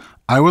 What?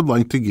 I would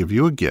like to give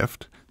you a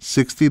gift,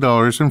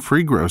 $60 in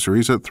free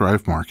groceries at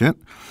Thrive Market,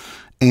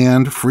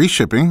 and free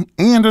shipping,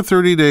 and a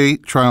 30-day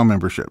trial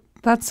membership.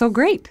 That's so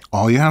great.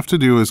 All you have to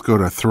do is go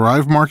to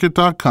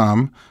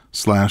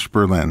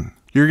thrivemarket.com/Berlin.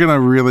 You're going to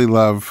really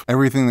love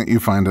everything that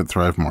you find at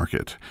Thrive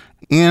Market.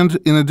 And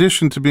in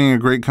addition to being a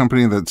great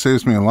company that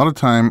saves me a lot of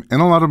time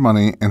and a lot of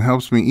money and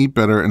helps me eat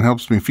better and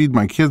helps me feed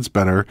my kids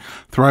better,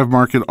 Thrive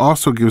Market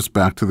also gives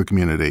back to the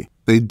community.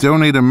 They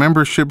donate a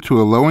membership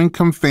to a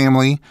low-income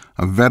family,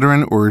 a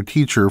veteran, or a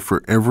teacher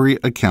for every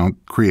account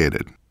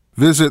created.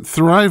 Visit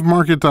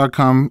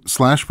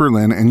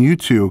thrivemarket.com/Berlin and you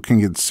too can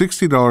get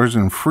 $60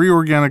 in free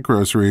organic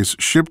groceries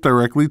shipped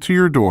directly to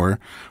your door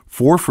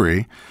for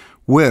free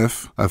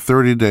with a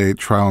 30-day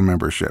trial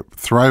membership.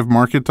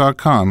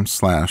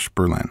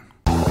 thrivemarket.com/Berlin.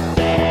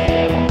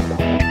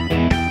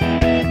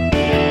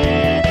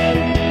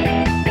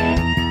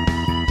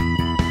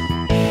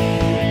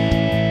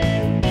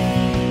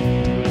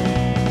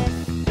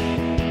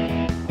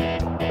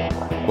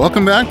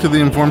 Welcome back to the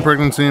Informed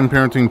Pregnancy and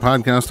Parenting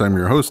Podcast. I'm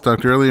your host,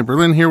 Dr. Elliot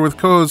Berlin, here with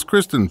co-host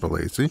Kristin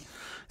Palase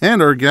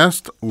and our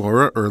guest,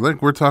 Laura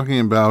Erlich. We're talking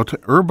about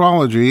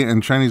herbology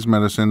and Chinese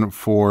medicine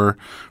for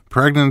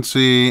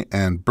pregnancy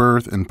and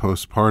birth and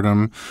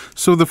postpartum.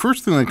 So the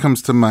first thing that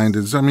comes to mind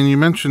is, you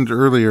mentioned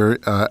earlier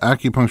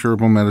acupuncture,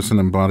 herbal medicine,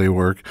 and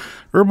bodywork.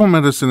 Herbal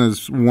medicine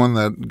is one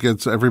that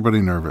gets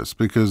everybody nervous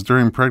because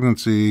during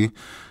pregnancy,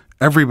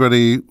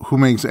 everybody who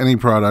makes any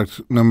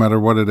product, no matter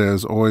what it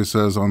is, always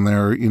says on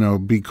there,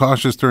 be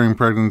cautious during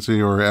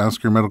pregnancy or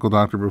ask your medical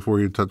doctor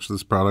before you touch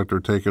this product or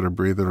take it or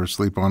breathe it or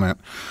sleep on it.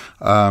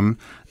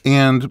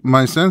 And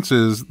my sense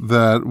is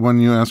that when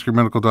you ask your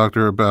medical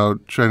doctor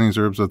about Chinese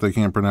herbs that they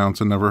can't pronounce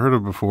and never heard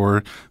of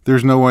before,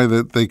 there's no way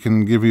that they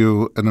can give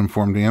you an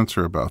informed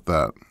answer about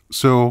that.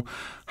 So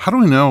how do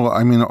we know?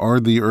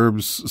 Are the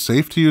herbs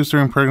safe to use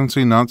during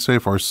pregnancy, not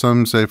safe? Are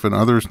some safe and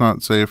others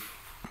not safe?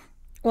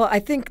 Well, I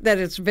think that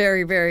it's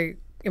very, very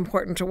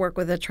important to work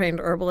with a trained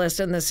herbalist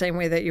in the same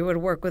way that you would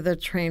work with a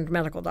trained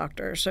medical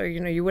doctor. So,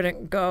 you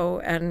wouldn't go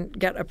and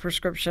get a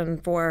prescription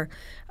for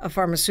a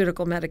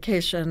pharmaceutical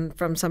medication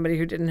from somebody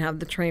who didn't have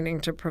the training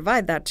to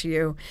provide that to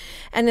you.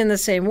 And in the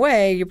same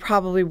way, you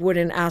probably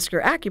wouldn't ask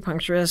your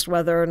acupuncturist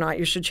whether or not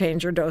you should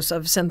change your dose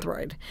of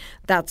Synthroid.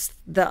 That's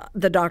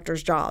the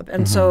doctor's job.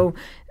 And so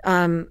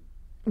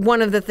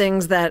one of the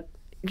things that,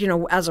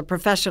 as a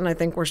profession, I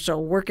think we're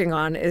still working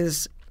on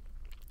is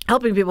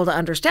helping people to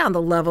understand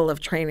the level of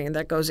training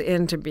that goes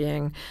into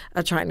being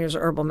a Chinese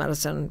herbal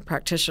medicine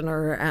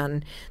practitioner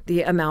and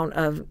the amount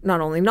of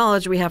not only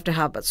knowledge we have to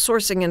have, but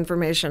sourcing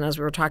information, as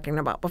we were talking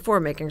about before,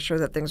 making sure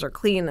that things are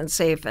clean and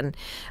safe and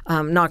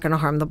not going to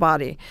harm the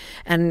body.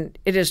 And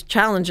it is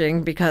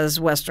challenging because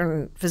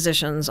Western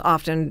physicians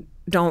often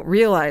don't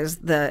realize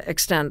the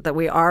extent that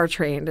we are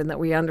trained and that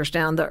we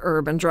understand the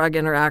herb and drug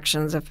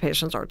interactions if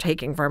patients are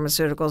taking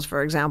pharmaceuticals,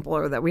 for example,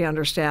 or that we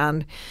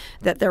understand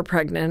that they're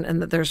pregnant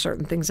and that there are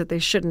certain things that they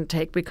shouldn't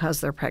take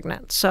because they're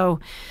pregnant. So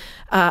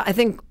I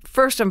think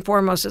first and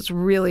foremost, it's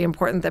really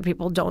important that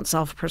people don't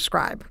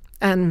self-prescribe.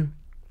 And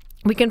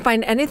we can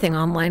find anything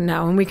online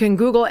now, and we can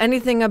Google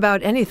anything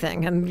about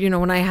anything. And,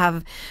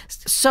 when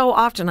so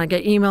often I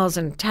get emails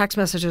and text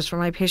messages from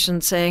my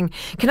patients saying,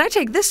 can I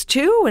take this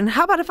too? And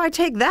how about if I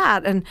take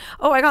that? And,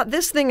 I got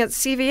this thing at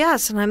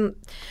CVS. And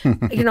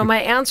I'm, my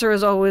answer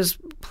is always,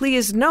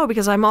 please no,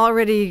 because I'm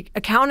already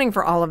accounting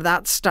for all of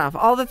that stuff.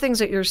 All the things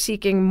that you're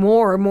seeking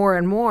more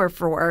and more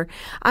for,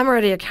 I'm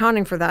already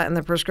accounting for that in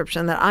the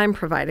prescription that I'm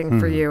providing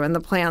for you and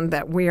the plan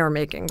that we are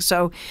making.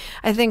 So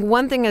I think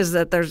one thing is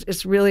that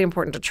it's really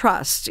important to trust.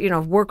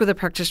 Work with a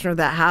practitioner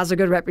that has a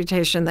good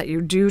reputation, that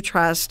you do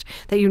trust,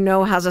 that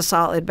has a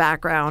solid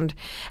background.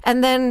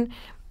 And then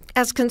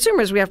as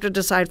consumers, we have to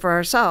decide for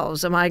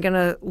ourselves, am I going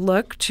to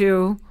look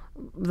to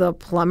the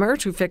plumber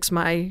to fix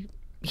my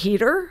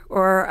heater,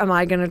 or am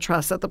I going to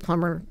trust that the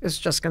plumber is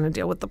just going to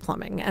deal with the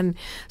plumbing? And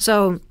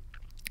so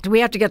we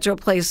have to get to a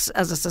place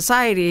as a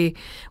society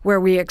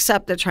where we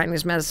accept that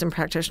Chinese medicine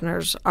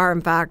practitioners are,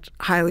 in fact,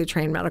 highly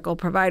trained medical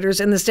providers.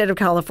 In the state of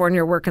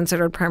California, we're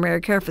considered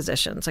primary care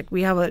physicians.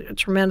 We have a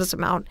tremendous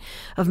amount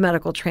of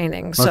medical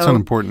training. That's an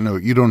important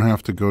note. You don't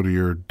have to go to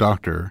your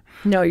doctor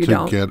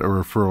to get a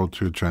referral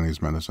to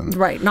Chinese medicine.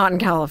 Right, not in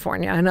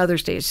California. In other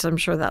states, I'm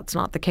sure that's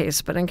not the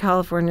case. But in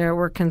California,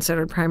 we're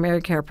considered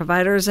primary care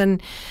providers. And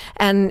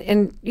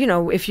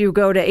if you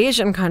go to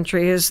Asian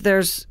countries,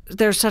 there's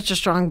such a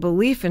strong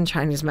belief in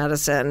Chinese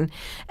medicine,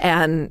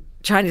 and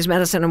Chinese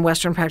medicine and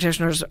Western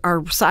practitioners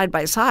are side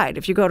by side.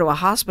 If you go to a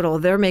hospital,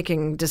 they're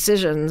making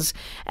decisions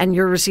and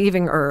you're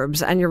receiving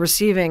herbs and you're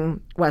receiving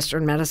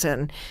Western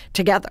medicine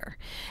together.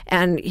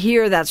 And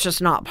here, that's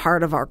just not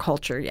part of our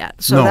culture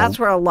yet. So that's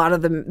where a lot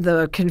of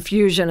the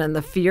confusion and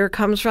the fear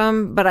comes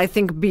from. But I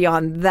think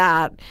beyond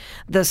that,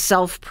 the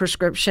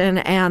self-prescription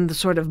and the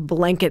sort of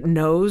blanket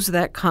no's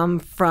that come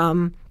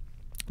from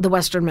the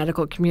Western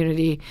medical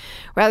community,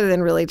 rather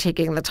than really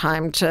taking the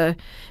time to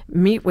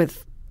meet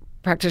with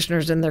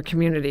practitioners in their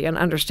community and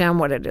understand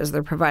what it is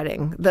they're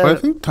providing. I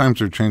think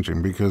times are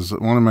changing, because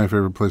one of my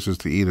favorite places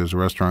to eat is a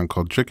restaurant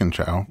called Chicken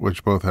Chow,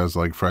 which both has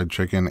fried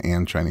chicken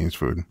and Chinese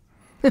food.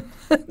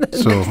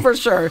 So for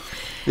sure.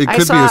 It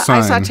could be a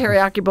sign. I saw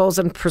teriyaki bowls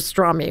and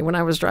pastrami when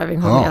I was driving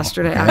home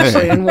yesterday,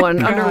 actually,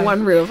 under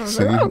one roof.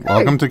 See,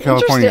 welcome to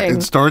California.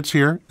 It starts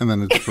here and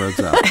then it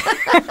spreads out.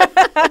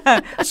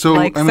 So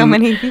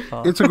many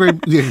people. It's a great,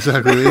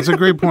 exactly. It's a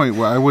great point.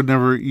 Well, I would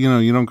never,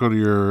 you don't go to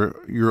your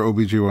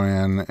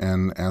OBGYN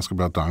and ask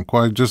about Dong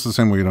Quai, just the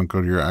same way you don't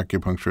go to your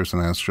acupuncturist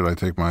and ask, should I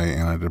take my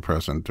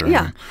antidepressant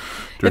during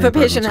if a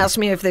patient asks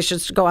me if they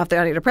should go off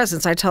their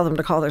antidepressants, I tell them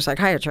to call their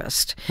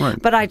psychiatrist.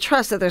 Right. But I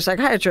trust that their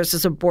psychiatrist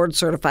is a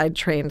board-certified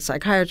trained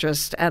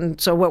psychiatrist. And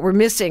so what we're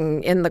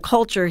missing in the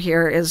culture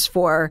here is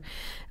for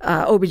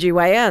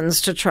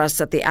OBGYNs to trust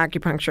that the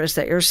acupuncturist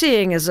that you're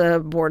seeing is a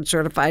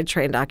board-certified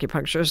trained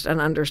acupuncturist and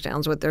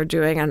understands what they're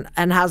doing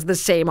and has the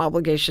same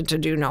obligation to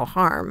do no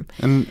harm.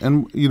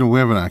 And we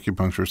have an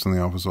acupuncturist in the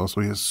office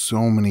also. He has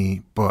so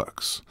many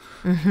books,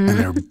 and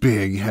they're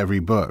big, heavy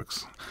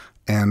books.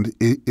 And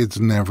it's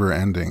never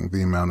ending,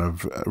 the amount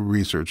of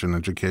research and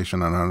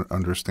education and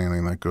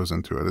understanding that goes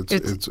into it.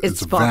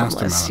 It's a vast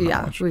amount of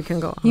knowledge. We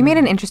can go on. You made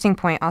an interesting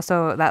point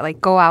also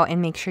that go out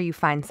and make sure you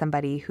find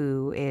somebody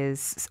who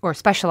is or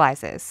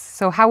specializes.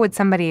 So how would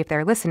somebody, if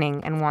they're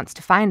listening and wants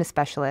to find a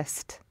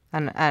specialist,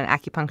 an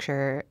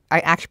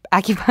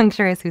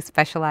acupuncturist who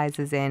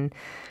specializes in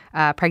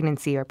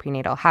pregnancy or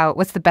prenatal,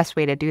 what's the best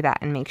way to do that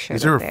and make sure?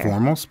 Is there a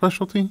formal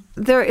specialty?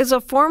 There is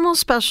a formal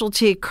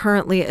specialty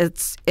currently.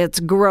 It's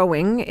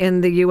growing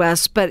in the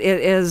U.S., but it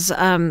is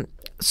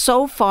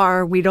so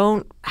far we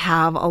don't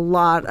have a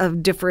lot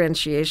of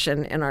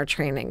differentiation in our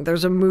training.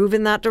 There's a move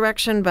in that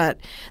direction, but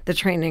the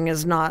training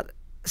is not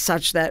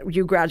such that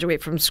you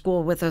graduate from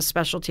school with a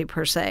specialty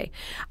per se.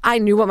 I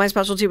knew what my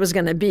specialty was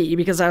going to be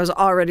because I was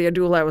already a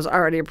doula. I was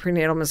already a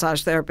prenatal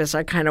massage therapist.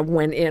 I kind of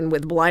went in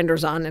with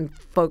blinders on and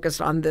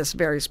focused on this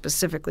very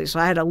specifically.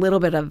 So I had a little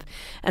bit of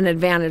an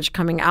advantage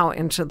coming out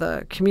into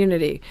the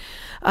community.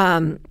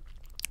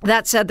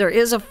 That said, there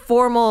is a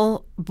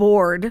formal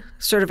board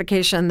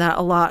certification that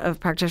a lot of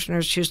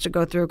practitioners choose to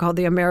go through called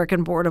the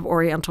American Board of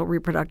Oriental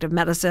Reproductive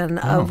Medicine,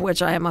 of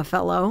which I am a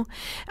fellow.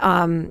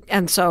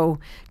 And so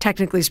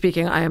technically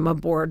speaking, I am a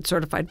board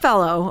certified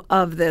fellow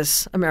of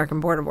this American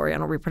Board of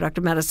Oriental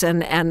Reproductive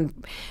Medicine. And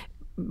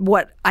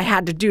what I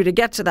had to do to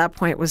get to that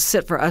point was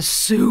sit for a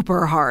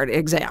super hard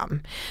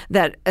exam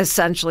that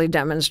essentially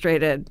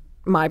demonstrated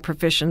my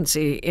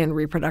proficiency in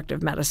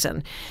reproductive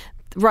medicine.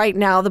 Right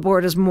now, the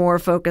board is more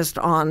focused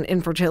on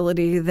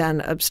infertility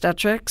than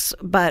obstetrics,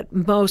 but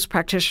most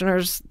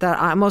practitioners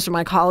most of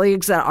my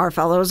colleagues that are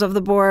fellows of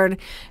the board,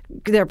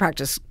 their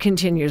practice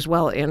continues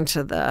well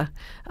into the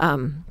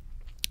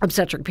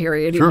obstetric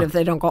period, Sure. even if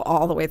they don't go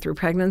all the way through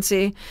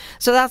pregnancy.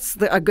 So that's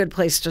a good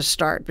place to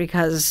start,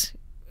 because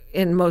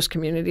in most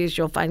communities,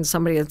 you'll find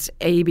somebody that's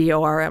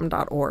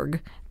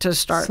aborm.org to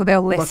start. So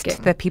they'll list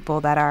looking. the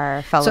people that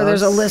are fellows. So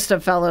there's a list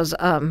of fellows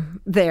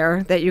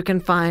there that you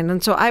can find.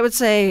 And so I would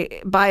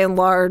say, by and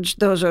large,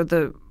 those are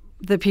the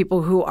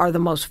people who are the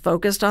most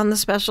focused on the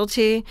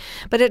specialty.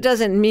 But it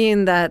doesn't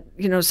mean that,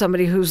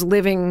 somebody who's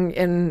living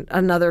in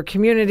another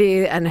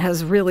community and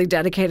has really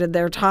dedicated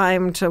their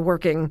time to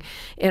working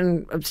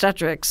in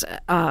obstetrics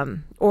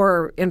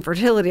or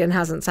infertility and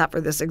hasn't sat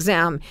for this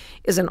exam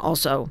isn't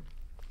also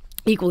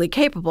equally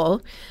capable,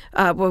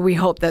 but we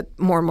hope that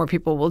more and more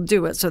people will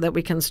do it so that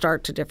we can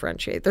start to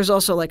differentiate. There's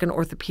also like an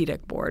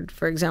orthopedic board,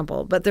 for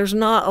example, but there's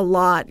not a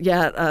lot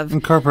yet of...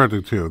 And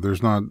chiropractic too.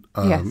 There's not,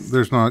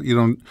 you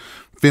don't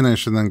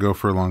finish and then go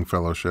for a long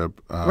fellowship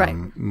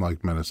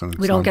like medicine.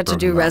 We don't get to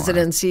do broken that way.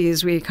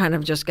 residencies. We kind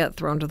of just get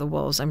thrown to the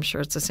wolves. I'm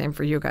sure it's the same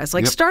for you guys.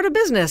 Like, start a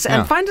business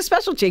and find a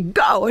specialty.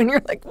 Go. And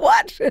you're like,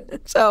 what?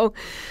 So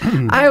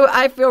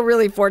I feel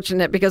really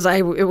fortunate because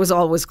it was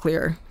always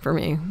clear for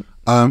me.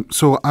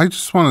 So I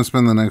just want to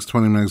spend the next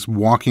 20 minutes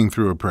walking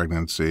through a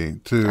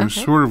pregnancy to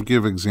sort of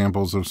give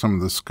examples of some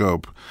of the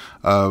scope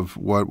of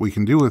what we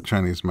can do with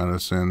Chinese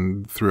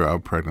medicine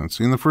throughout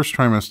pregnancy. In the first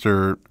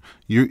trimester,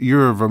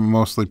 you're of a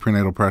mostly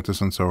prenatal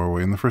practice, and so are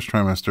we. In the first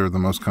trimester, the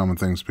most common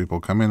things people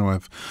come in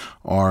with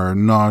are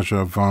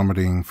nausea,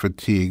 vomiting,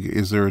 fatigue.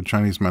 Is there a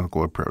Chinese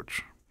medical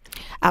approach?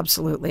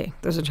 Absolutely.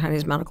 There's a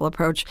Chinese medical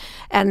approach.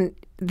 And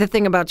the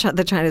thing about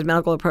the Chinese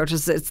medical approach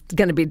is it's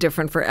going to be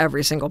different for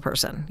every single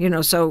person.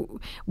 So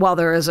while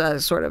there is a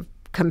sort of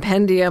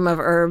compendium of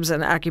herbs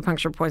and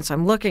acupuncture points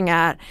I'm looking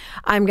at,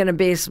 I'm going to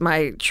base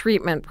my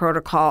treatment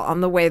protocol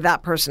on the way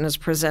that person is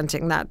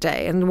presenting that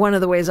day. And one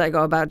of the ways I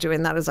go about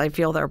doing that is I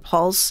feel their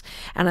pulse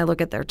and I look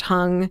at their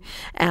tongue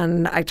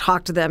and I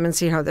talk to them and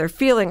see how they're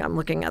feeling. I'm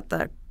looking at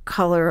the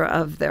color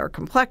of their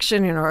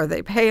complexion, are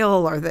they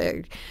pale? Are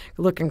they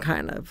looking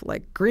kind of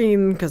like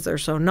green because they're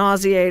so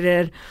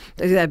nauseated?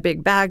 They have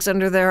big bags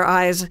under their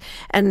eyes.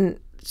 And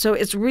so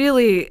it's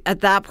really, at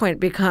that point,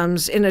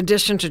 becomes, in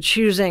addition to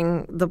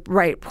choosing the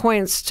right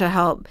points to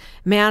help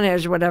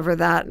manage whatever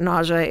that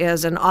nausea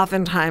is, and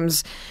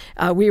oftentimes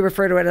we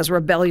refer to it as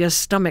rebellious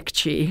stomach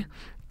qi.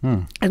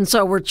 And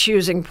so we're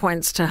choosing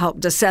points to help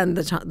descend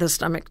the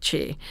stomach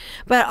qi.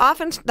 But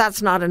often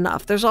that's not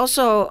enough. There's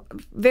also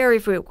very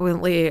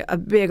frequently a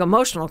big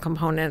emotional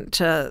component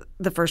to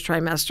the first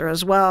trimester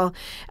as well.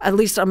 At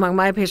least among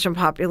my patient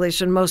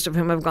population, most of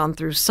whom have gone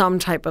through some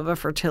type of a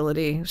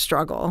fertility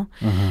struggle.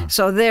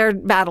 So they're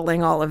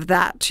battling all of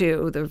that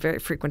too. There are very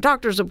frequent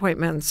doctor's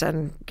appointments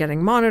and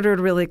getting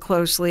monitored really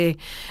closely.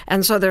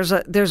 And so there's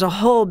a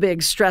whole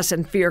big stress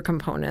and fear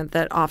component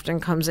that often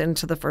comes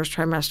into the first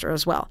trimester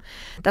as well.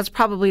 That's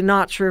probably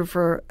not true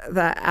for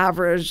the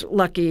average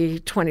lucky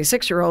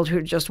 26-year-old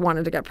who just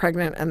wanted to get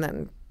pregnant and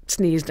then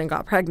sneezed and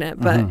got pregnant.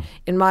 But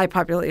in my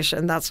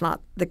population, that's not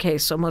the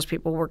case. So most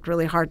people worked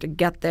really hard to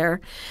get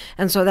there.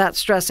 And so that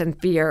stress and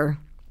fear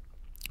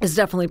is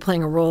definitely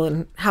playing a role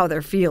in how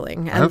they're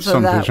feeling. And I have so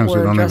some that patients who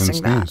we're don't even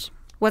addressing that. sneeze.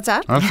 What's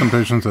that? I have some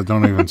patients that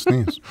don't even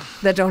sneeze.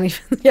 That don't even,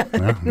 yeah,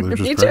 they're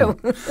just me too.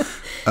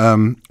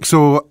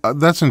 So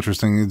that's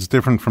interesting. It's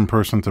different from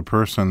person to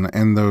person.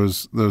 And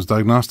those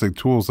diagnostic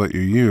tools that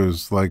you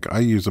use, like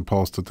I use a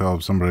pulse to tell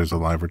if somebody's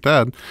alive or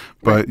dead,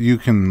 but you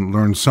can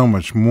learn so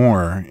much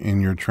more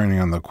in your training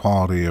on the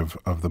quality of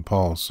the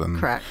pulse and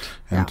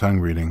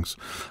tongue readings.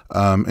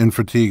 And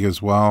fatigue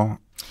as well.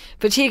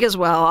 Fatigue as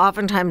well.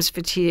 Oftentimes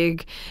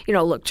fatigue,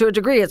 look, to a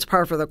degree it's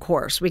par for the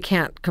course. We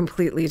can't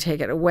completely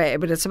take it away,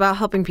 but it's about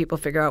helping people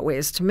figure out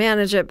ways to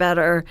manage it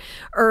better.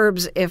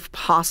 Herbs, if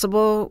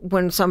possible,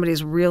 when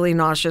somebody's really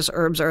nauseous,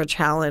 herbs are a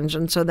challenge.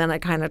 And so then I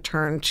kind of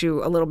turn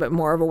to a little bit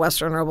more of a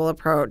Western herbal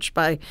approach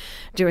by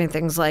doing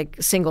things like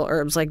single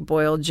herbs like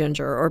boiled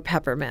ginger or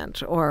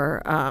peppermint,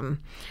 or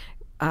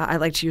I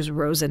like to use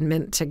rose and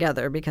mint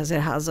together because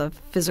it has a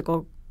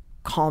physical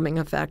calming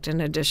effect in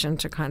addition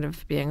to kind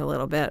of being a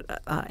little bit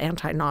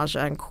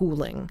anti-nausea and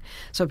cooling.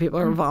 So people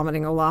are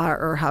vomiting a lot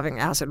or having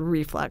acid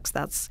reflux.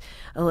 That's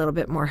a little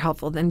bit more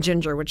helpful than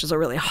ginger, which is a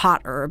really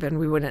hot herb, and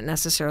we wouldn't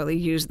necessarily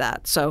use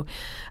that. So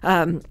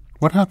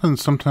what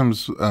happens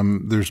sometimes,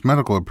 there's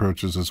medical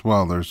approaches as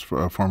well. There's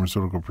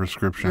pharmaceutical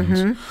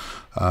prescriptions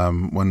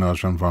when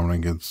nausea and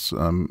vomiting gets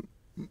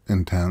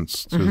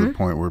intense to the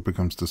point where it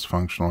becomes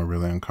dysfunctional or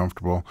really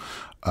uncomfortable.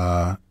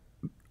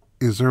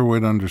 Is there a way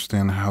to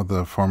understand how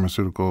the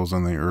pharmaceuticals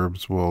and the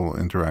herbs will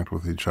interact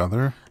with each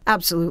other?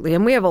 Absolutely.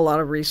 And we have a lot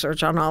of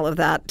research on all of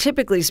that.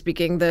 Typically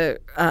speaking, in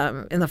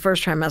the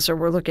first trimester,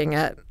 we're looking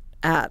at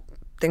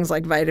things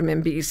like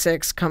vitamin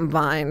B6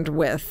 combined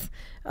with,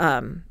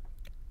 for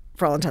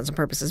all intents and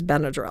purposes,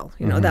 Benadryl.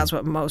 That's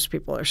what most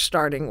people are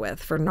starting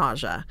with for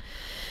nausea.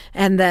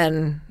 And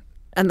then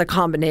And the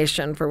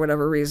combination, for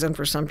whatever reason,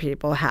 for some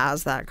people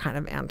has that kind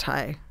of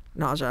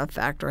anti-nausea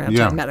effect or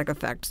anti-emetic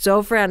effect.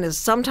 Zofran is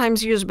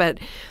sometimes used, but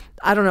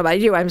I don't know about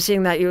you. I'm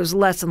seeing that used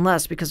less and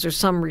less because there's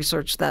some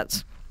research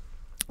that's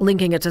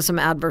linking it to some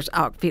adverse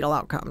fetal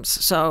outcomes.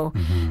 So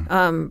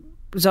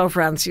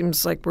Zofran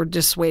seems like we're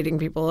dissuading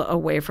people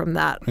away from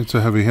that. It's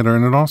a heavy hitter,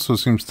 and it also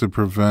seems to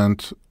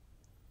prevent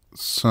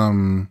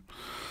some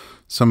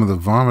of the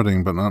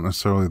vomiting, but not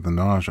necessarily the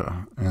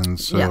nausea. And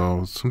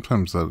so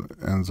sometimes that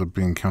ends up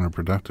being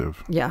counterproductive.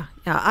 Yeah.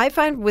 I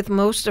find with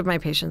most of my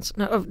patients,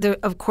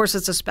 of course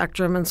it's a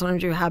spectrum, and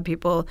sometimes you have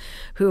people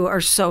who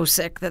are so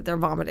sick that they're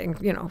vomiting,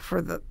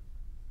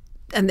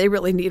 and they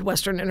really need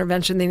Western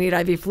intervention. They need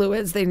IV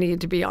fluids. They need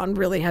to be on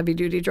really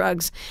heavy-duty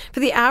drugs. For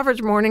the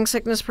average morning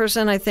sickness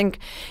person, I think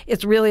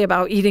it's really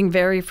about eating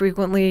very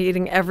frequently,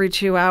 eating every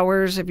 2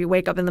 hours. If you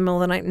wake up in the middle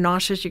of the night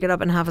nauseous, you get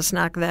up and have a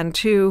snack then,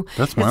 too.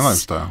 That's my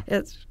lifestyle.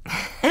 And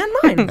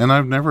mine. And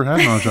I've never had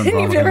nausea and vomiting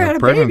You've never had a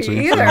pregnancy,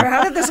 baby either. So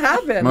How did this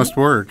happen? must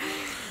work.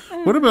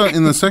 What about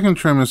in the second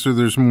trimester?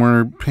 There's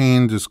more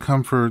pain,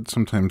 discomfort.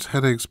 Sometimes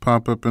headaches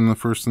pop up in the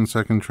first and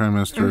second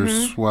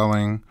trimester,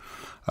 swelling.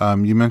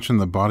 You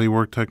mentioned the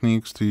bodywork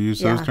techniques. Do you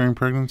use those during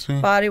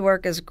pregnancy?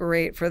 Bodywork is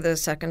great for the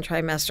second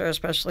trimester,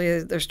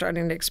 especially they're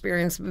starting to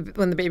experience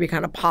when the baby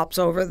kind of pops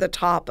over the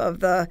top of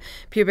the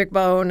pubic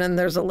bone and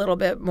there's a little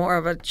bit more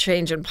of a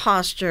change in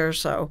posture.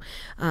 So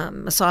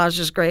massage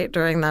is great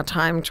during that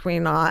time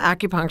between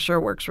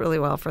acupuncture works really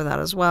well for that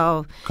as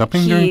well.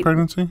 Cupping during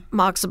pregnancy?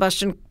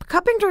 Moxibustion.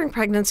 Cupping during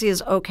pregnancy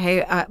is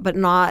okay, but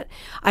not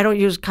 – I don't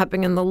use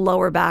cupping in the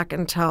lower back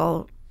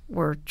until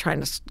we're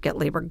trying to get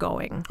labor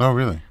going. Oh,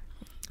 really?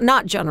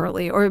 Not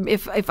generally, or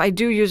if I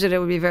do use it, it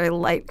would be very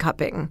light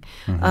cupping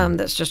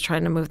that's just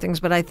trying to move things.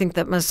 But I think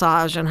that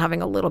massage and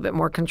having a little bit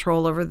more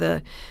control over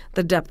the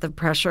depth of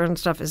pressure and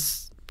stuff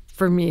is,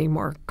 for me,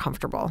 more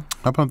comfortable.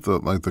 How about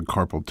the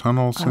carpal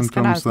tunnel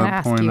symptoms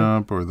that point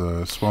up, or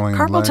the swelling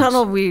carpal in legs?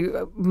 tunnel, we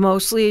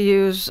mostly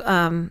use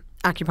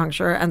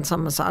acupuncture and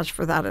some massage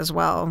for that as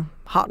well,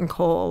 hot and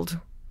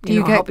cold. Do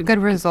you get good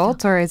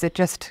results, or is it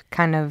just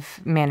kind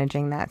of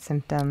managing that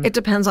symptom? It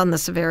depends on the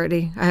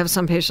severity. I have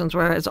some patients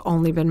where it's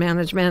only been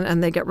management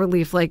and they get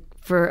relief like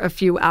for a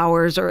few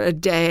hours or a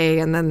day,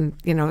 and then,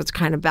 it's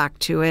kind of back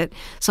to it.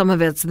 Some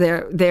of it's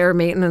their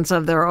maintenance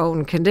of their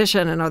own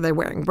condition, and are they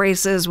wearing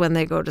braces when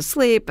they go to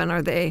sleep, and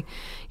are they,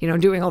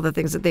 doing all the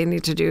things that they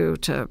need to do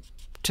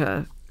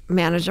to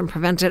manage and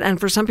prevent it. And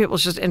for some people,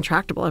 it's just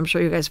intractable. I'm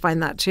sure you guys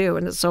find that too,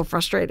 and it's so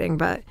frustrating,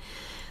 but...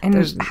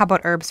 And how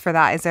about herbs for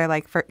that? Is there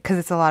because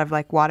it's a lot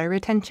of water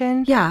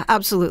retention? Yeah,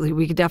 absolutely.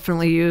 We could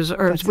definitely use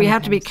herbs. We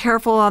have to be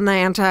careful on the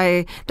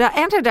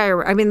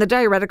anti-diuretic. I mean, the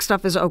diuretic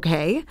stuff is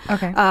okay.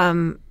 Okay.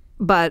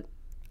 But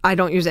I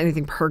don't use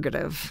anything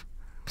purgative.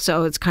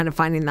 So it's kind of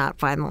finding that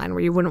fine line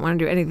where you wouldn't want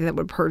to do anything that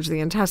would purge the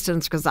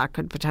intestines because that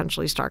could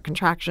potentially start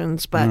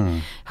contractions. But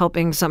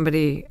helping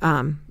somebody,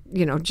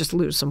 just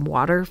lose some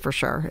water for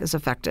sure is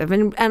effective.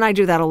 And I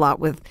do that a lot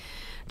with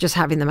just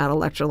having them add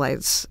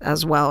electrolytes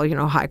as well,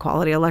 high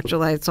quality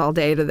electrolytes all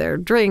day to their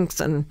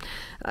drinks, and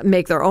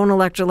make their own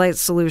electrolyte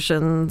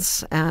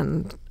solutions,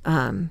 and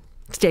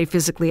stay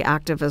physically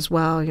active as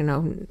well.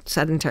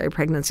 Sedentary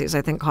pregnancies,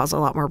 I think, cause a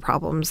lot more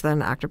problems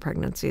than active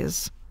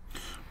pregnancies.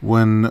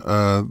 When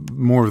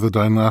more of the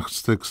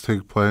diagnostics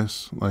take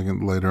place, like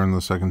later in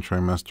the second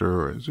trimester,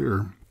 or as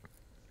you're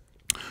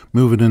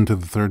moving into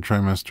the third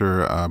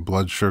trimester,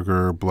 blood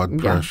sugar, blood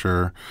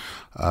pressure,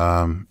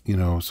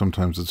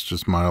 sometimes it's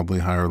just mildly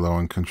high or low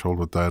and controlled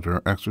with diet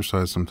or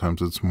exercise.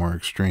 Sometimes it's more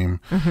extreme.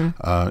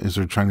 Is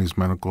there Chinese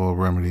medical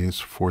remedies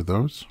for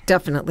those?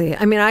 Definitely.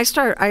 I mean, I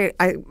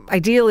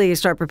ideally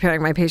start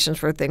preparing my patients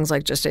for things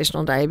like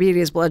gestational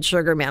diabetes, blood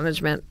sugar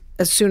management,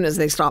 as soon as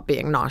they stop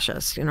being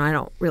nauseous. I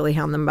don't really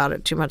hound them about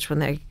it too much when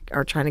they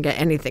are trying to get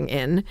anything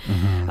in.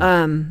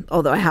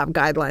 Although I have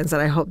guidelines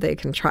that I hope they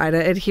can try to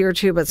adhere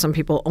to, but some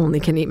people only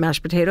can eat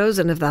mashed potatoes,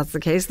 and if that's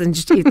the case, then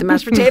just eat the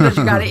mashed potatoes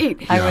you got to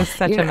eat. I was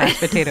such a mashed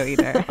potato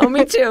eater. Oh,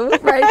 me too.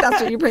 Right?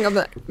 That's what you bring up,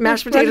 the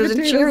mashed potatoes and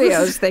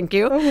Cheerios. Thank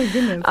you. Oh, my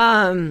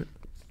goodness.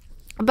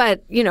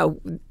 But,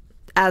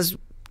 as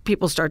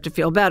people start to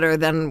feel better,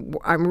 then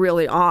I'm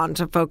really on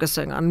to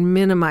focusing on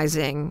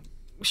minimizing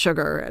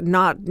sugar,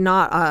 not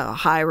a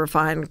high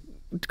refined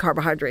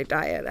carbohydrate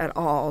diet at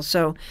all.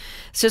 So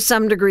to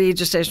some degree,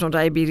 gestational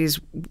diabetes,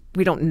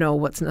 we don't know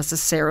what's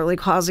necessarily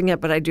causing it,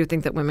 but I do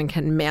think that women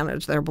can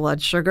manage their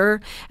blood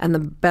sugar, and the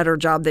better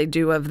job they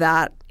do of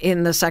that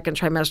in the second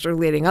trimester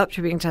leading up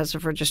to being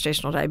tested for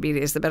gestational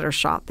diabetes, the better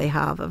shot they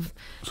have of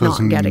not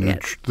getting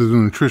it. There's a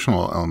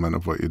nutritional element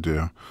of what you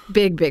do.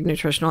 Big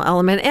nutritional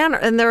element.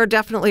 And there are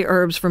definitely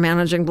herbs for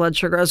managing blood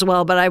sugar as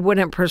well, but I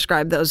wouldn't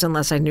prescribe those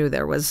unless I knew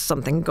there was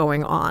something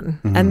going on.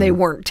 And they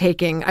weren't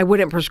taking, I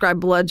wouldn't prescribe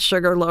blood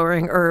sugar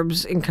lowering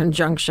herbs in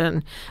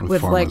conjunction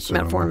with like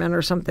metformin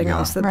or something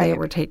else that they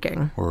were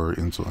taking. Or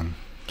insulin.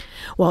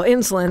 Well,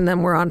 insulin,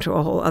 then we're on to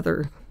a whole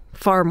other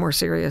far more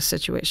serious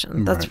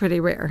situation. That's pretty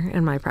rare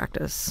in my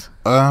practice.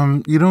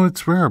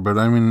 It's rare, but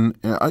I mean,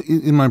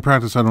 in my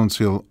practice, I don't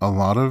see a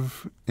lot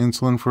of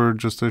insulin for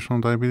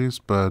gestational diabetes,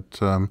 but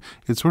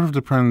it sort of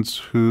depends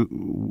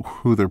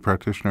who their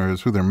practitioner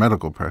is, who their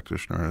medical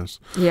practitioner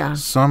is. Yeah.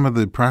 Some of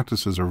the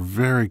practices are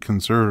very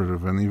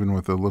conservative, and even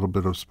with a little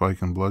bit of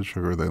spike in blood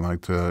sugar, they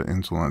like to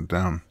insulin it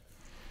down.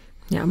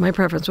 Yeah, my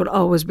preference would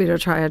always be to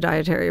try a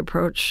dietary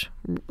approach,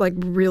 like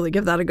really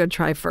give that a good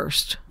try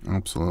first.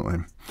 Absolutely.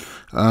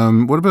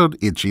 What about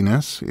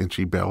itchiness,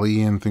 itchy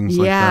belly and things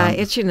like that?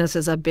 Yeah, itchiness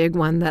is a big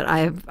one that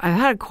I've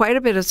had quite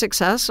a bit of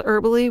success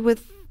herbally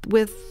with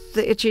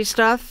the itchy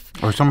stuff.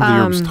 Are some of the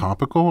herbs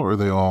topical, or are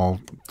they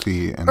all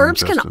tea and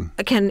herbs ingested?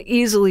 can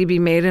easily be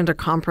made into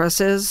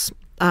compresses.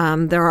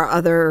 There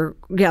are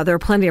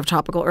plenty of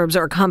topical herbs.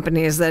 There are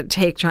companies that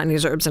take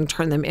Chinese herbs and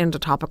turn them into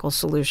topical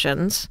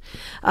solutions.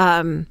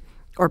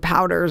 Or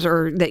powders,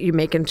 or that you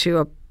make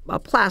into a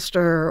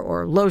plaster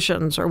or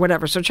lotions or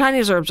whatever. So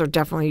Chinese herbs are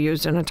definitely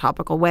used in a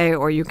topical way,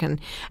 or you can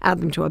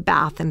add them to a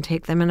bath and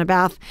take them in a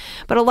bath.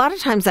 But a lot of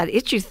times that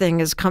itchy thing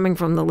is coming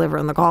from the liver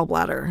and the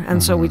gallbladder.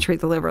 And so we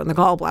treat the liver and the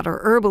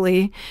gallbladder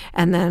herbally,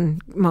 and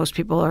then most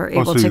people are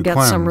able to get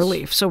some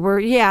relief. So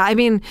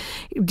detoxing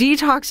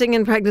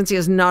in pregnancy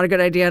is not a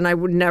good idea, and I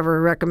would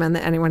never recommend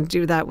that anyone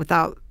do that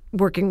without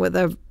working with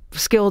a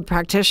skilled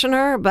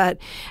practitioner, but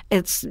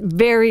it's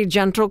very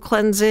gentle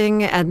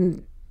cleansing.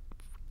 And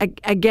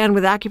again,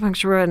 with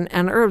acupuncture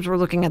and herbs, we're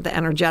looking at the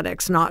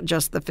energetics, not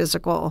just the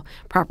physical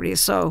properties.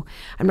 So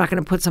I'm not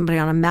going to put somebody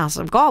on a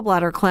massive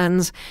gallbladder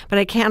cleanse, but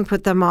I can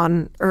put them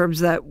on herbs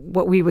that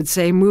what we would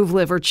say move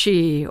liver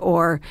qi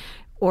or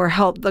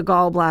help the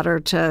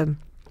gallbladder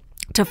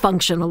to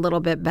function a little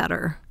bit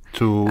better.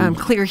 To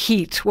clear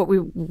heat,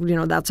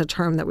 that's a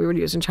term that we would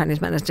use in Chinese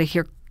medicine, to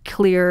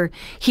clear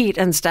heat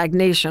and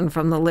stagnation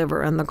from the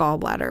liver and the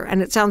gallbladder.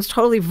 And it sounds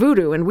totally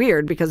voodoo and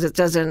weird because it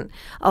doesn't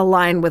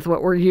align with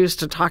what we're used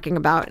to talking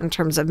about in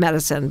terms of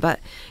medicine, but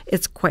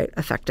it's quite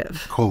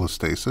effective.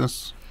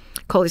 Cholestasis?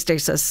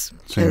 Cholestasis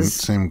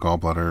same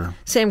gallbladder.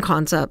 Same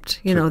concept,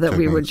 that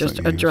we would just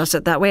address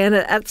it that way. And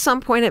at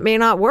some point it may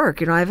not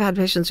work. I've had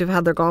patients who've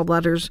had their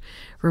gallbladders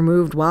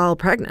removed while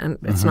pregnant.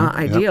 It's not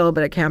ideal,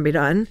 but it can be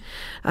done.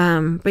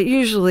 But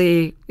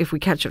usually if we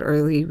catch it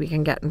early, we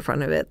can get in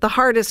front of it. The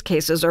hardest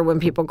cases are when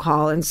people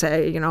call and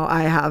say,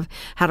 I have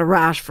had a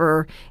rash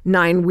for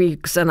 9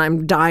 weeks and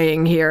I'm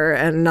dying here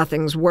and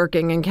nothing's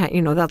working and can't,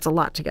 that's a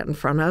lot to get in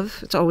front of.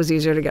 It's always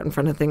easier to get in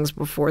front of things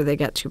before they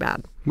get too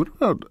bad. What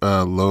about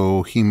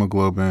low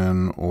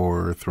hemoglobin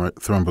or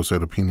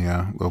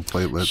thrombocytopenia, low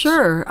platelets?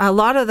 Sure. A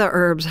lot of the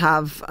herbs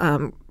have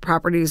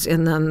properties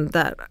in them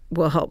that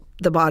will help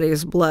the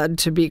body's blood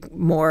to be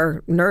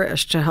more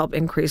nourished, to help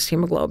increase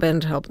hemoglobin,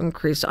 to help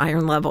increase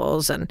iron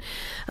levels, and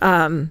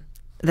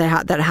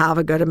that have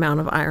a good amount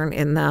of iron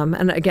in them.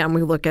 And again,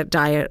 we look at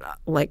diet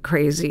like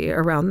crazy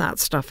around that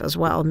stuff as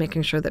well,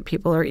 making sure that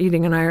people are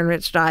eating an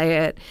iron-rich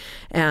diet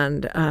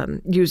and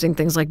using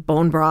things like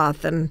bone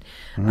broth and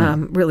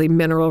really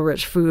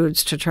mineral-rich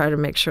foods to try to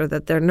make sure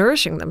that they're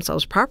nourishing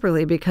themselves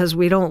properly, because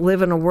we don't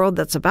live in a world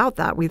that's about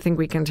that. We think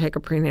we can take a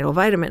prenatal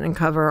vitamin and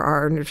cover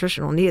our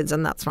nutritional needs,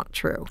 and that's not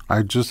true.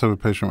 I just have a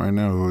patient right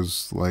now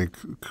who's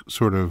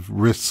sort of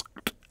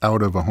risked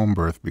out of a home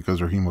birth because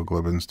her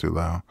hemoglobin's too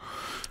low.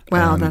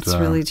 Wow, that's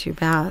really too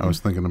bad. I was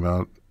thinking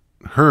about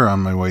her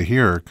on my way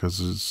here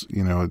because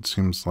it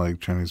seems like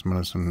Chinese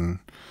medicine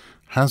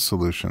has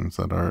solutions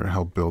that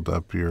help build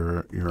up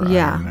your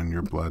iron in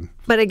your blood.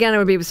 But again, it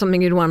would be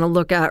something you'd want to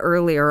look at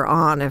earlier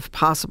on if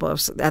possible.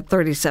 At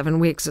 37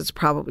 weeks, it's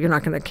probably, you're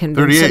not going to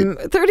convince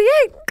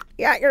 38.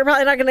 Yeah, you're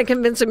probably not going to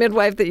convince a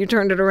midwife that you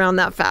turned it around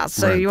that fast.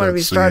 So you want to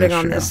be starting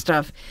on this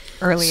stuff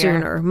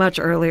sooner, much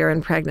earlier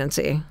in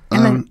pregnancy.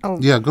 And then,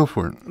 yeah, go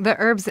for it. The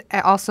herbs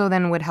also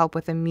then would help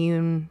with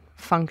immune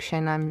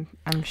function, I'm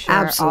sure.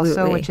 Absolutely.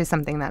 Also, which is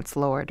something that's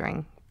lower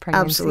during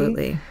pregnancy.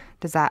 Absolutely.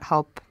 Does that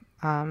help,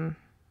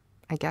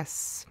 I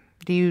guess,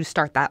 do you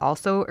start that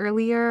also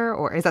earlier?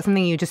 Or is that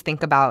something you just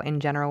think about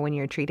in general when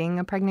you're treating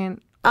a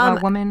pregnant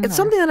woman? It's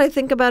something that I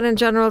think about in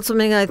general. It's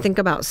something I think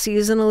about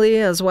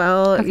seasonally as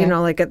well. Okay.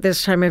 Like at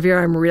this time of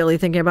year, I'm really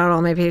thinking about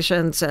all my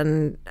patients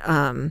and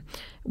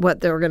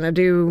what they're going to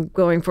do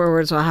going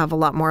forward. So I have a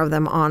lot more of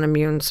them on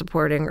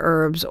immune-supporting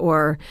herbs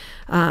or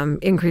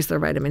increase their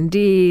vitamin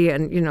D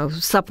and,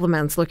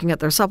 supplements, looking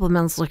at their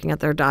supplements, looking at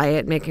their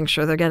diet, making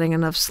sure they're getting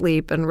enough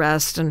sleep and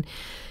rest. And,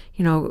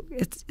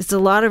 it's a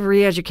lot of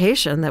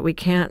re-education that we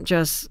can't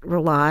just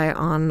rely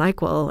on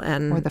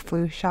NyQuil. Or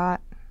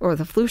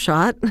the flu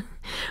shot.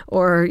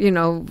 Or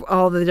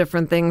all the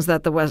different things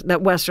that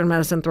that Western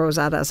medicine throws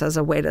at us as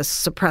a way to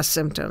suppress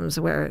symptoms,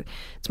 where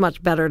it's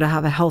much better to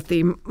have a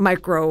healthy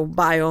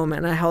microbiome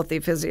and a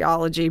healthy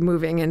physiology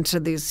moving into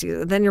these.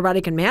 Then your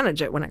body can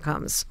manage it when it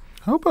comes.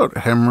 How about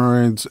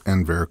hemorrhoids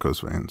and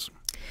varicose veins?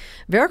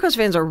 Varicose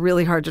veins are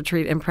really hard to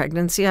treat in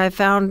pregnancy. I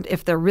found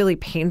if they're really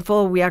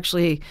painful, we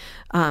actually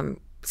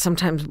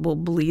sometimes will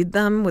bleed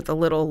them with a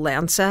little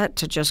lancet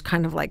to just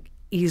kind of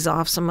ease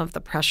off some of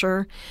the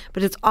pressure.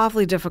 But it's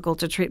awfully difficult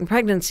to treat in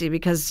pregnancy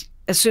because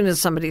as soon as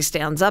somebody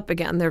stands up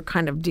again, they're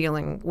kind of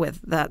dealing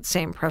with that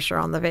same pressure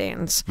on the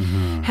veins.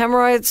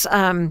 Hemorrhoids,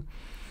 I've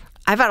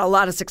had a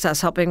lot of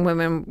success helping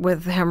women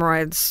with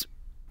hemorrhoids.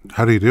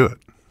 How do you do it?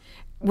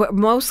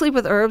 Mostly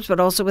with herbs, but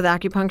also with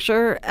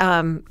acupuncture.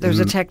 There's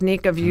a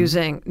technique of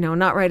using, no,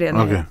 not right in.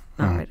 Okay.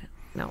 Not right in.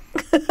 No.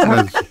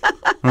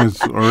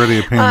 It's already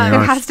a pain in the There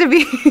arse. has to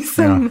be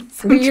some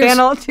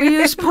channel to We it.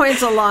 use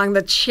points along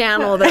the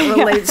channel that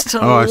relates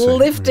to Oh, I see.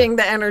 lifting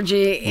the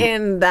energy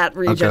in that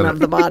region of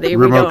the body.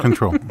 Remote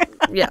control.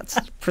 Yes,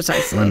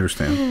 precisely. I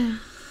understand.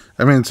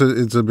 I mean,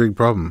 it's a big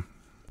problem.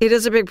 It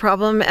is a big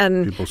problem.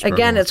 And People struggle.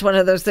 again, it's one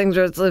of those things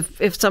where it's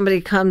if somebody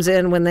comes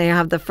in when they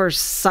have the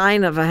first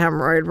sign of a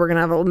hemorrhoid, we're going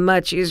to have a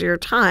much easier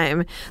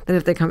time than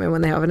if they come in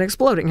when they have an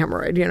exploding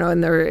hemorrhoid,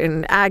 and they're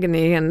in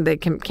agony and they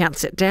can't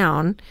sit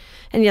down.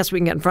 And yes, we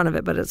can get in front of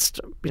it, but it's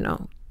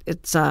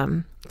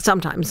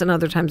sometimes, and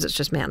other times it's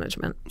just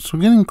management. So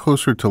getting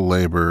closer to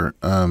labor,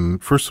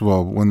 first of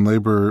all, when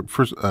labor,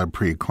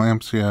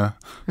 preeclampsia,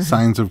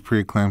 signs of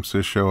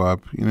preeclampsia show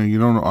up, you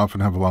don't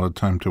often have a lot of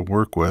time to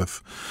work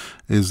with.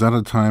 Is that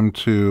a time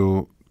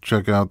to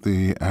check out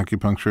the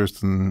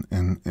acupuncturist,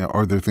 and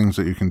are there things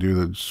that you can do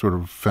that sort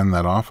of fend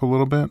that off a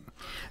little bit?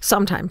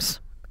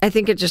 Sometimes. I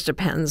think it just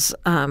depends,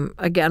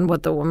 again,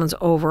 what the woman's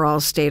overall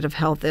state of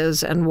health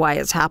is and why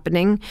it's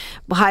happening.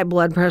 High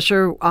blood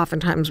pressure,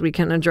 oftentimes we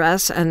can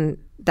address, and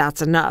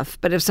that's enough.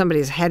 But if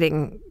somebody's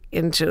heading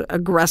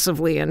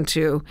aggressively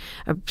into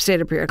a state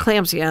of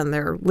preeclampsia and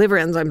their liver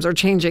enzymes are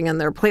changing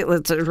and their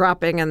platelets are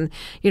dropping, and,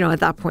 at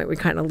that point we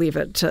kind of leave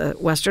it to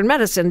Western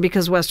medicine,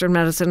 because Western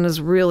medicine is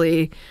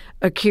really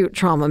acute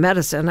trauma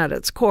medicine at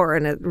its core,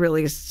 and it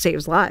really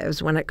saves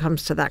lives when it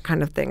comes to that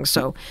kind of thing.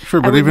 So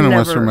sure, but even in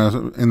Western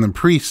medicine, in the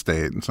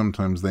pre-state,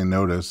 sometimes they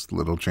notice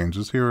little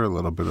changes here, a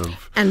little bit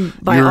of and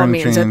by all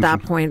means, change. at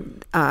that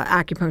point,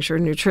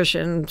 acupuncture,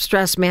 nutrition,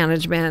 stress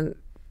management,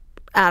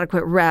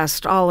 adequate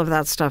rest, all of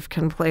that stuff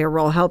can play a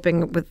role,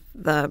 helping with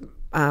the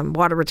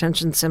water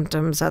retention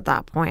symptoms at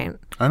that point.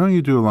 I know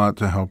you do a lot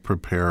to help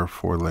prepare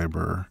for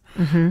labor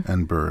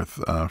and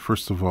birth.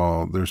 First of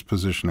all, there's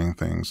positioning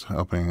things,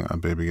 helping a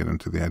baby get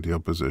into the ideal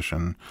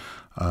position.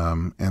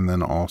 And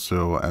then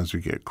also, as you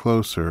get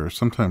closer,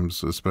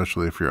 sometimes,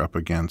 especially if you're up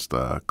against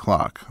a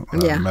clock,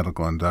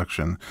 medical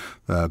induction,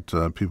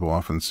 that people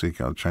often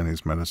seek out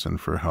Chinese medicine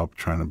for help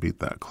trying to beat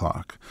that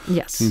clock.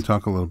 Yes. Can you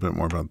talk a little bit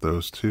more about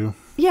those two?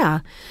 Yeah.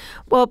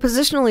 Well,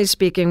 positionally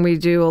speaking, we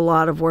do a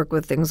lot of work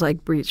with things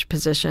like breech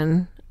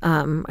position.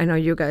 I know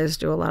you guys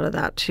do a lot of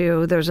that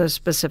too. There's a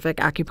specific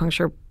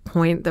acupuncture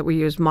point that we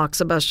use,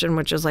 moxibustion,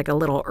 which is like a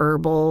little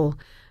herbal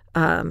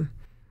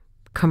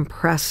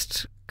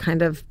compressed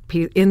kind of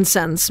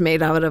incense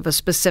made out of a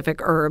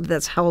specific herb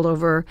that's held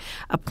over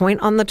a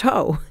point on the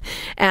toe.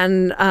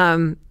 And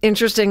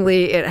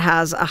interestingly, it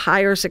has a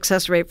higher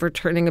success rate for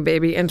turning a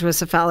baby into a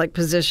cephalic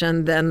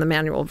position than the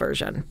manual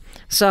version.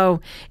 So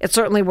it's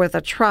certainly worth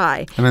a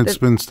try. And it's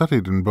been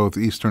studied in both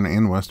Eastern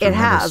and Western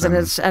medicine. It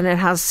has, and it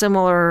has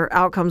similar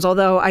outcomes,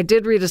 although I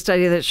did read a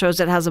study that shows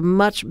it has a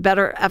much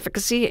better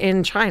efficacy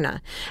in China.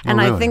 And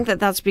really? I think that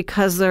that's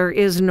because there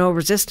is no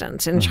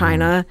resistance in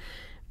China.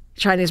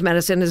 Chinese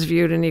medicine is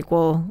viewed in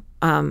equally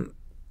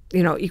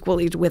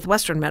with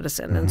Western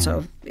medicine. And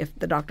so if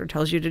the doctor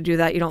tells you to do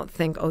that, you don't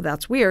think, oh,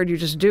 that's weird. You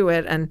just do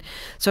it. And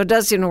so it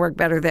does seem to work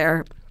better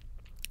there.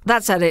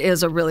 That said, it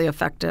is a really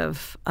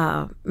effective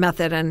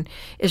method, and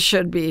it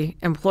should be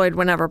employed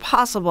whenever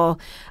possible.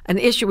 An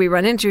issue we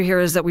run into here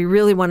is that we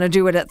really want to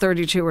do it at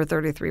 32 or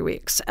 33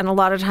 weeks. And a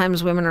lot of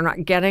times women are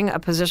not getting a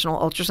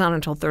positional ultrasound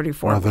until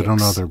 34 weeks. Well, they don't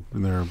know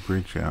their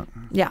breech yet.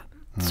 Yeah.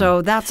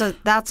 So that's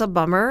a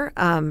bummer.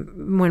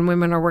 When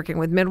women are working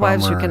with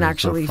midwives who can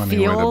actually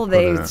feel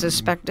they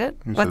suspect it.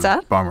 What's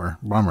that? Bummer.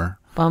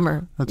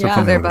 That's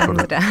Yeah, they're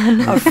bummed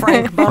down. A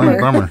frank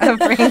bummer. A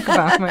frank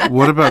bummer.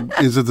 What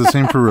about, is it the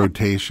same for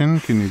rotation?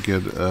 Can you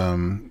get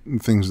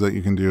things that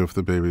you can do if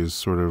the baby's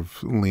sort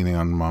of leaning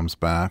on mom's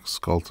back,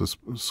 skull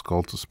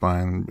to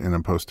spine in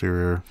a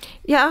posterior?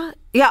 Yeah.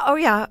 Oh,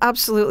 yeah,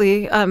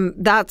 absolutely.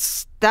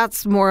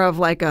 That's more of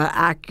like a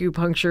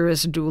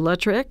acupuncturist doula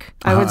trick,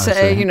 I would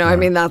say. I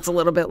mean, that's a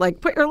little bit like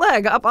put your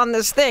leg up on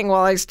this thing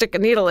while I stick a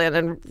needle in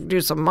and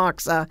do some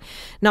moxa.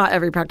 Not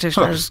every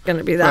practitioner is going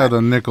to be that. I had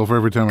a nickel for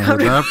every time I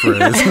heard that phrase.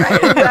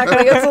 Right,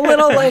 exactly.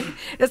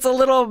 It's a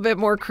little bit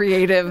more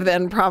creative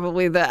than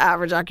probably the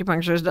average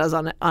acupuncturist does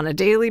on a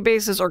daily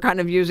basis, or kind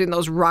of using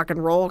those rock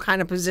and roll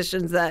kind of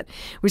positions that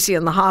we see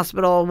in the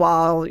hospital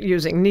while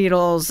using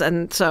needles.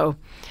 And so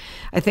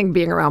I think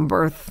being around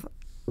birth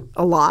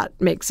a lot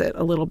makes it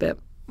a little bit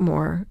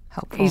more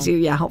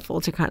helpful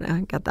to kind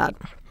of get that.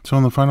 So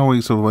in the final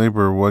weeks of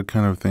labor, what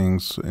kind of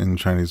things in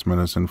Chinese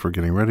medicine for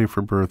getting ready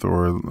for birth,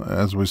 or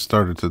as we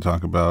started to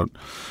talk about,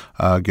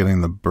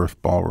 getting the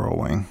birth ball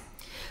rolling?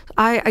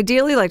 I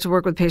ideally like to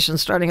work with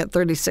patients starting at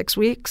 36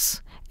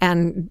 weeks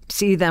and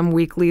see them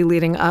weekly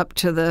leading up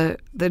to the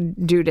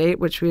due date,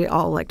 which we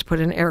all like to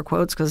put in air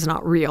quotes because it's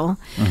not real.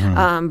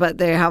 But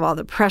they have all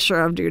the pressure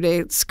of due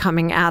dates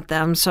coming at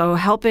them. So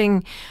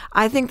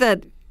I think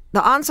that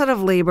the onset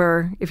of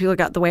labor, if you look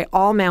at the way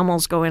all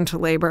mammals go into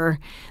labor,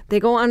 they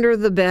go under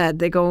the bed.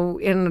 They go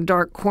in a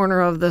dark corner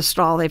of the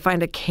stall. They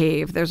find a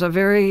cave. There's a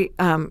very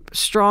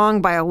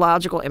strong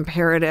biological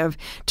imperative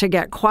to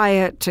get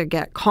quiet, to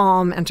get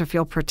calm, and to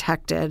feel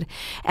protected.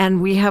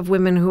 And we have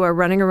women who are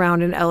running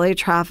around in LA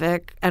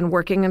traffic and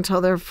working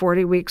until they're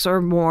 40 weeks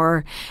or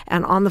more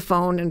and on the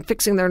phone and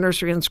fixing their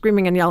nursery and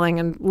screaming and yelling.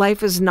 And life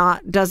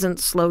doesn't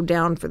slow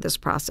down for this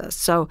process.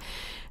 So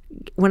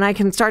when I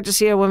can start to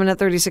see a woman at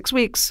 36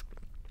 weeks,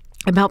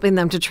 I'm helping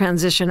them to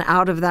transition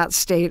out of that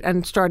state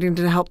and starting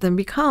to help them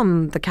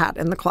become the cat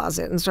in the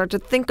closet and start to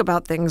think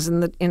about things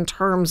in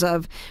terms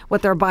of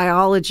what their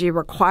biology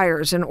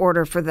requires in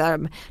order for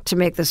them to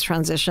make this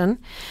transition.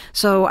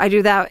 So I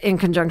do that in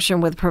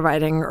conjunction with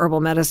providing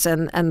herbal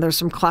medicine, and there's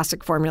some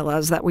classic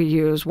formulas that we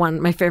use.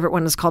 My favorite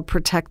one is called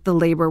Protect the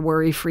Labor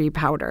Worry-Free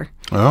Powder.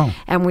 Oh.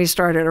 And we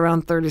started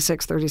around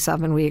 36,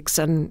 37 weeks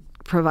and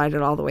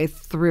provided all the way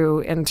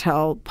through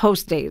until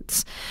post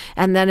dates.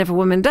 And then if a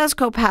woman does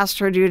go past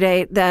her due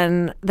date,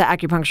 then the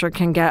acupuncture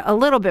can get a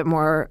little bit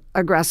more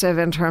aggressive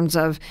in terms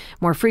of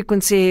more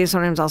frequency.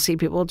 Sometimes I'll see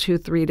people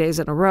 2-3 days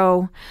in a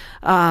row.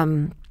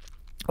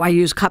 I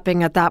use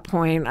cupping at that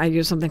point. I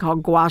use something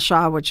called gua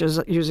sha, which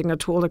is using a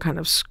tool to kind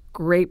of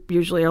scrape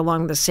usually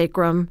along the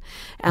sacrum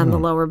and the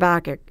lower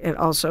back. It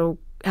also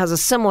has a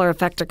similar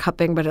effect to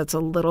cupping, but it's a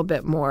little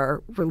bit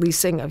more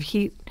releasing of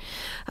heat.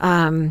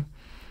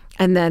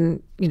 And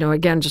then,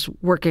 again, just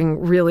working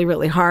really,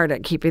 really hard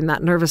at keeping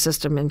that nervous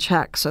system in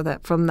check so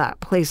that from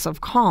that place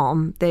of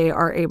calm,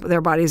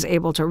 their body's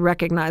able to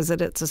recognize that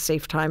it's a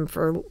safe time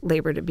for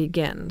labor to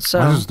begin.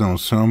 So I just know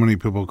so many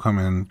people come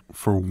in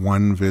for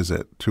one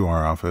visit to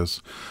our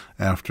office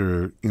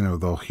after,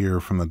 they'll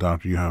hear from the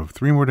doctor, you have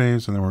 3 more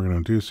days and then we're going to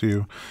induce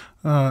you.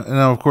 And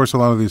now, of course, a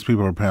lot of these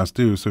people are past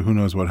due, so who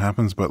knows what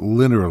happens. But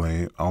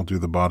literally, I'll do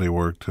the body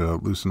work to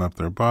loosen up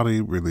their body,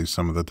 release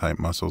some of the tight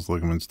muscles,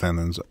 ligaments,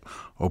 tendons,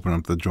 open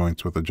up the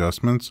joints with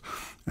adjustments,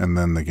 and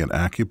then they get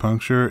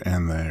acupuncture,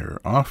 and they're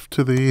off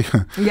to the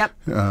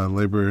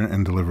labor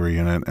and delivery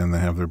unit, and they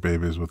have their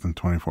babies within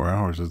 24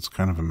 hours. It's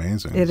kind of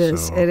amazing. It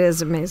is. It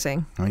is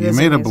amazing. You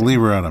made a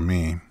believer out of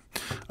me.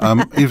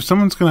 If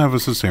someone's going to have a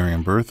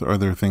cesarean birth, are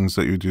there things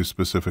that you do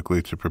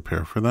specifically to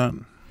prepare for that?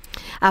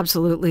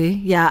 Absolutely.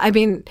 Yeah. I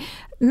mean,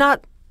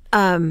 not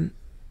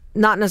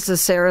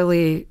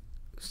necessarily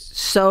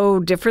so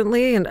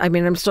differently. And I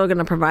mean, I'm still going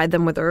to provide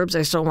them with herbs.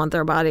 I still want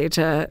their body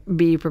to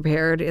be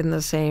prepared in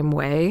the same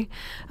way.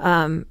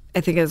 I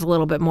think it's a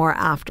little bit more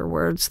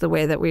afterwards, the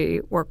way that we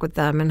work with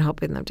them and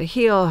helping them to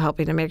heal,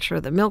 helping to make sure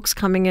the milk's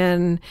coming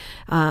in,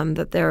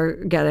 that they're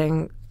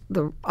getting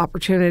the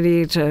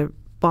opportunity to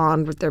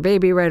bond with their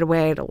baby right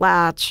away, to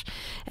latch,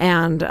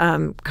 and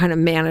kind of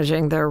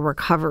managing their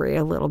recovery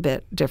a little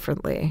bit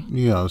differently.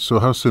 Yeah. So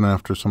how soon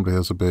after somebody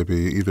has a baby,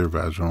 either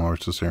vaginal or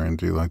cesarean,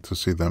 do you like to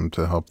see them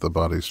to help the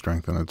body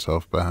strengthen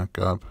itself back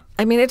up?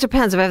 I mean, it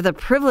depends. If I have the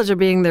privilege of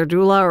being their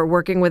doula or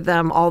working with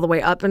them all the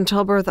way up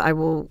until birth, I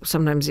will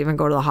sometimes even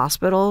go to the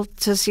hospital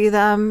to see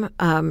them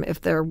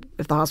if the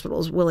hospital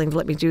is willing to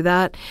let me do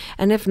that.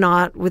 And if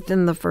not,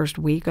 within the first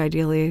week,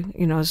 ideally,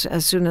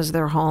 as soon as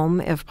they're home,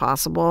 if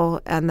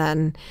possible. And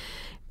then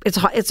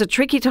it's a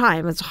tricky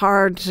time. It's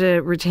hard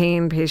to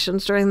retain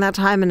patients during that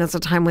time, and it's a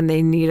time when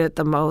they need it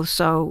the most.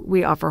 So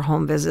we offer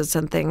home visits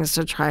and things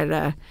to try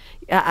to,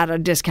 at a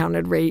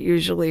discounted rate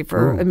usually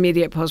for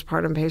immediate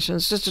postpartum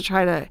patients, just to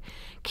try to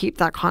keep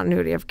that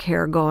continuity of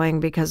care going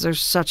because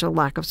there's such a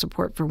lack of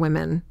support for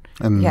women.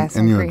 And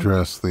you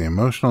address the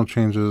emotional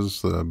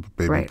changes, the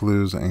baby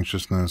blues,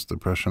 anxiousness,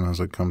 depression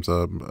as it comes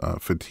up,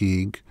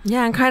 fatigue.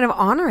 Yeah, and kind of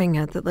honoring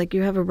it, that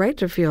you have a right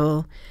to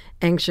feel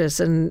anxious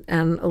and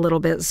a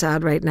little bit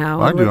sad right now.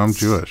 Well, I do. I'm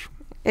Jewish.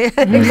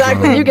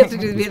 Exactly. You get to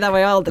be that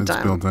way all the time.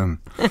 It's built in.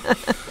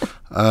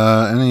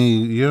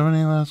 You have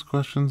any last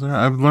questions there?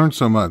 I've learned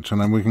so much,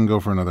 and we can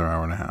go for another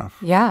hour and a half.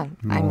 Yeah.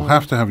 We'll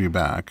have to have you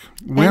back.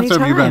 We have to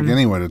have you back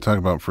anyway to talk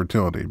about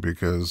fertility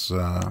because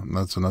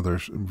that's another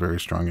very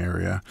strong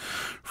area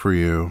for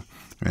you.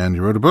 And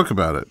you wrote a book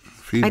about it,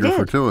 Feed Your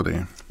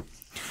Fertility.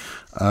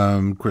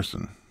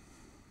 Kristin.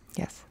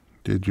 Yes.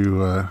 Did you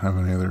have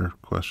any other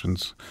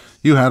questions?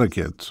 You had a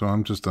kid, so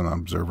I'm just an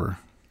observer.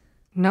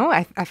 No,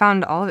 I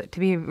found all of it to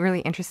be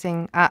really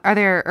interesting. Are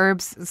there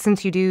herbs,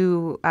 since you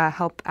do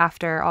help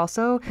after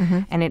also,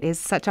 and it is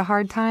such a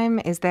hard time,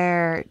 is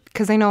there,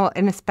 because I know,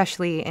 and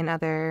especially in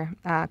other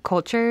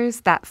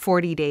cultures, that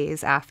 40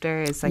 days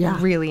after is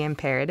really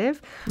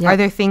imperative. Yeah. Are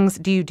there things,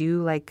 do you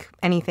do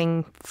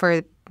anything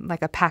for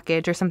like a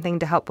package or something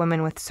to help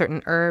women with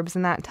certain herbs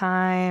in that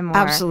time? Or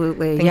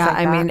absolutely. Yeah.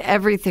 I mean,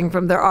 everything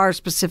from, there are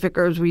specific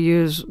herbs we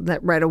use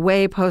that right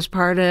away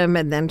postpartum,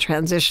 and then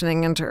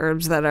transitioning into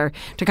herbs that are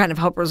to kind of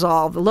help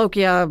resolve the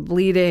lochia,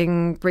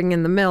 bleeding, bring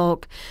in the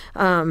milk.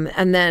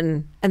 And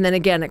then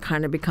again, it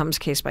kind of becomes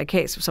case by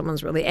case. If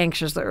someone's really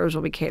anxious, the herbs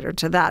will be catered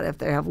to that. If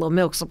they have low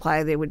milk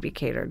supply, they would be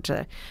catered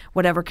to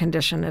whatever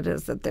condition it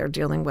is that they're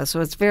dealing with.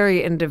 So it's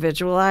very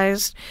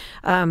individualized.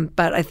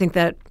 But I think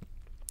that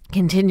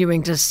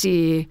continuing to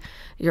see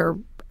your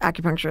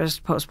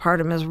acupuncturist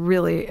postpartum is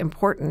really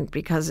important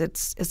because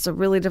it's a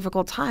really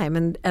difficult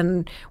time,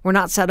 and we're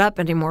not set up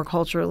anymore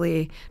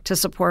culturally to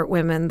support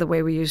women the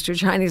way we used to.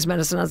 Chinese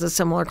medicine has a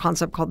similar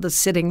concept called the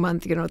sitting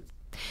month,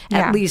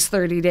 at least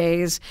 30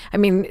 days. I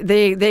mean,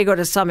 they go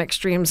to some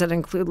extremes that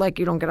include like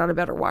you don't get out of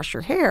bed or wash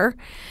your hair,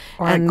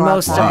 and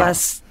most of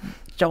us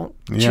don't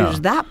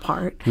choose that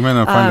part. You might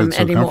not find it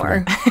so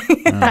anymore.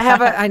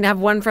 I have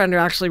one friend who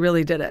actually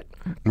really did it.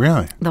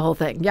 Really? The whole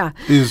thing, yeah.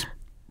 Is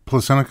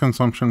placenta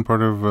consumption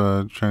part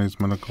of Chinese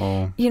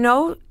medical?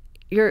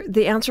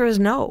 The answer is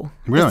no.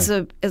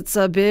 Really? It's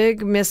a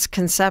big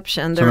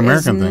misconception. There is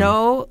American thing.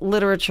 no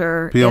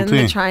literature PLT. in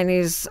the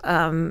Chinese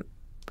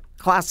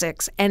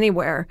classics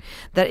anywhere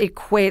that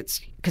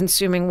equates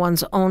consuming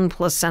one's own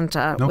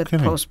placenta with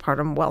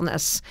postpartum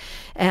wellness.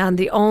 And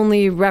the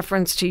only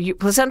reference to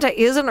placenta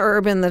is an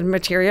herb in the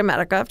materia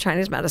medica of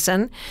Chinese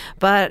medicine,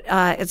 but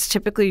it's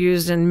typically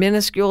used in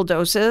minuscule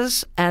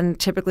doses and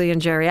typically in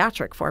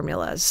geriatric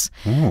formulas.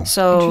 Oh,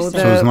 so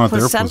it's not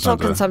their placental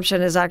placenta.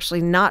 consumption is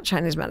actually not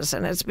Chinese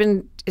medicine. It's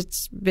been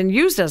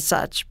used as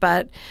such,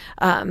 but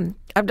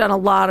I've done a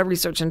lot of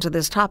research into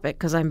this topic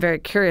because I'm very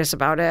curious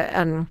about it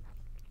and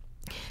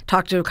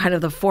talked to kind of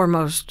the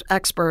foremost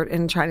expert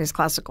in Chinese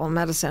classical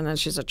medicine, and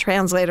she's a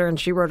translator, and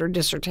she wrote her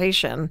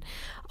dissertation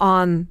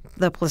on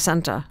the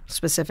placenta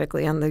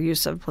specifically, on the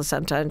use of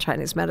placenta in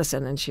Chinese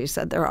medicine, and she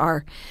said there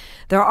are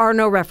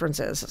no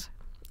references.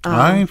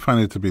 I find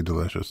it to be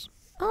delicious.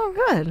 Oh,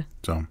 good.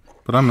 So,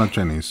 but I'm not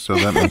Chinese, so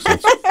that makes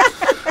sense.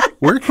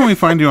 Where can we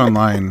find you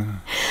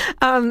online?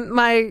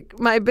 My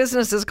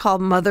business is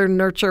called Mother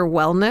Nurture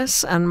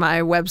Wellness, and my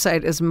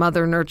website is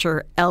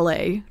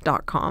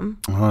mothernurturela.com.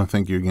 I want to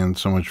thank you again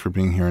so much for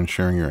being here and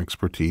sharing your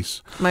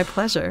expertise. My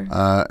pleasure.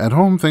 At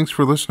home, thanks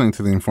for listening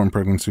to the Informed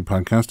Pregnancy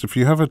Podcast. If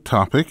you have a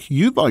topic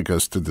you'd like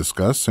us to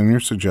discuss, send your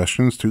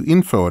suggestions to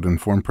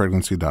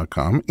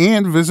info@informedpregnancy.com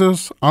and visit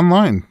us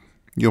online.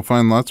 You'll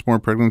find lots more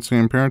pregnancy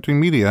and parenting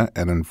media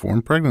at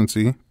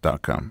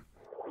informedpregnancy.com.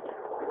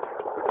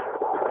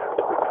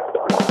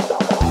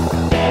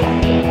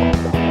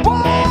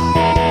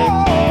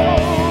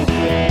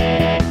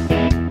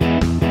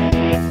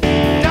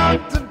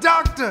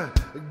 Doctor,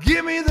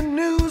 give me the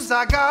news.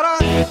 I got a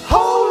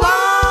whole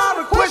lot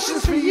of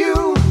questions for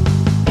you.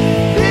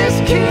 This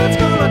kid's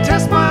gonna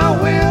test my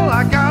will.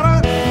 I got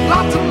a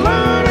lot to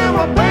learn, and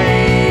my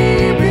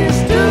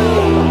baby's due.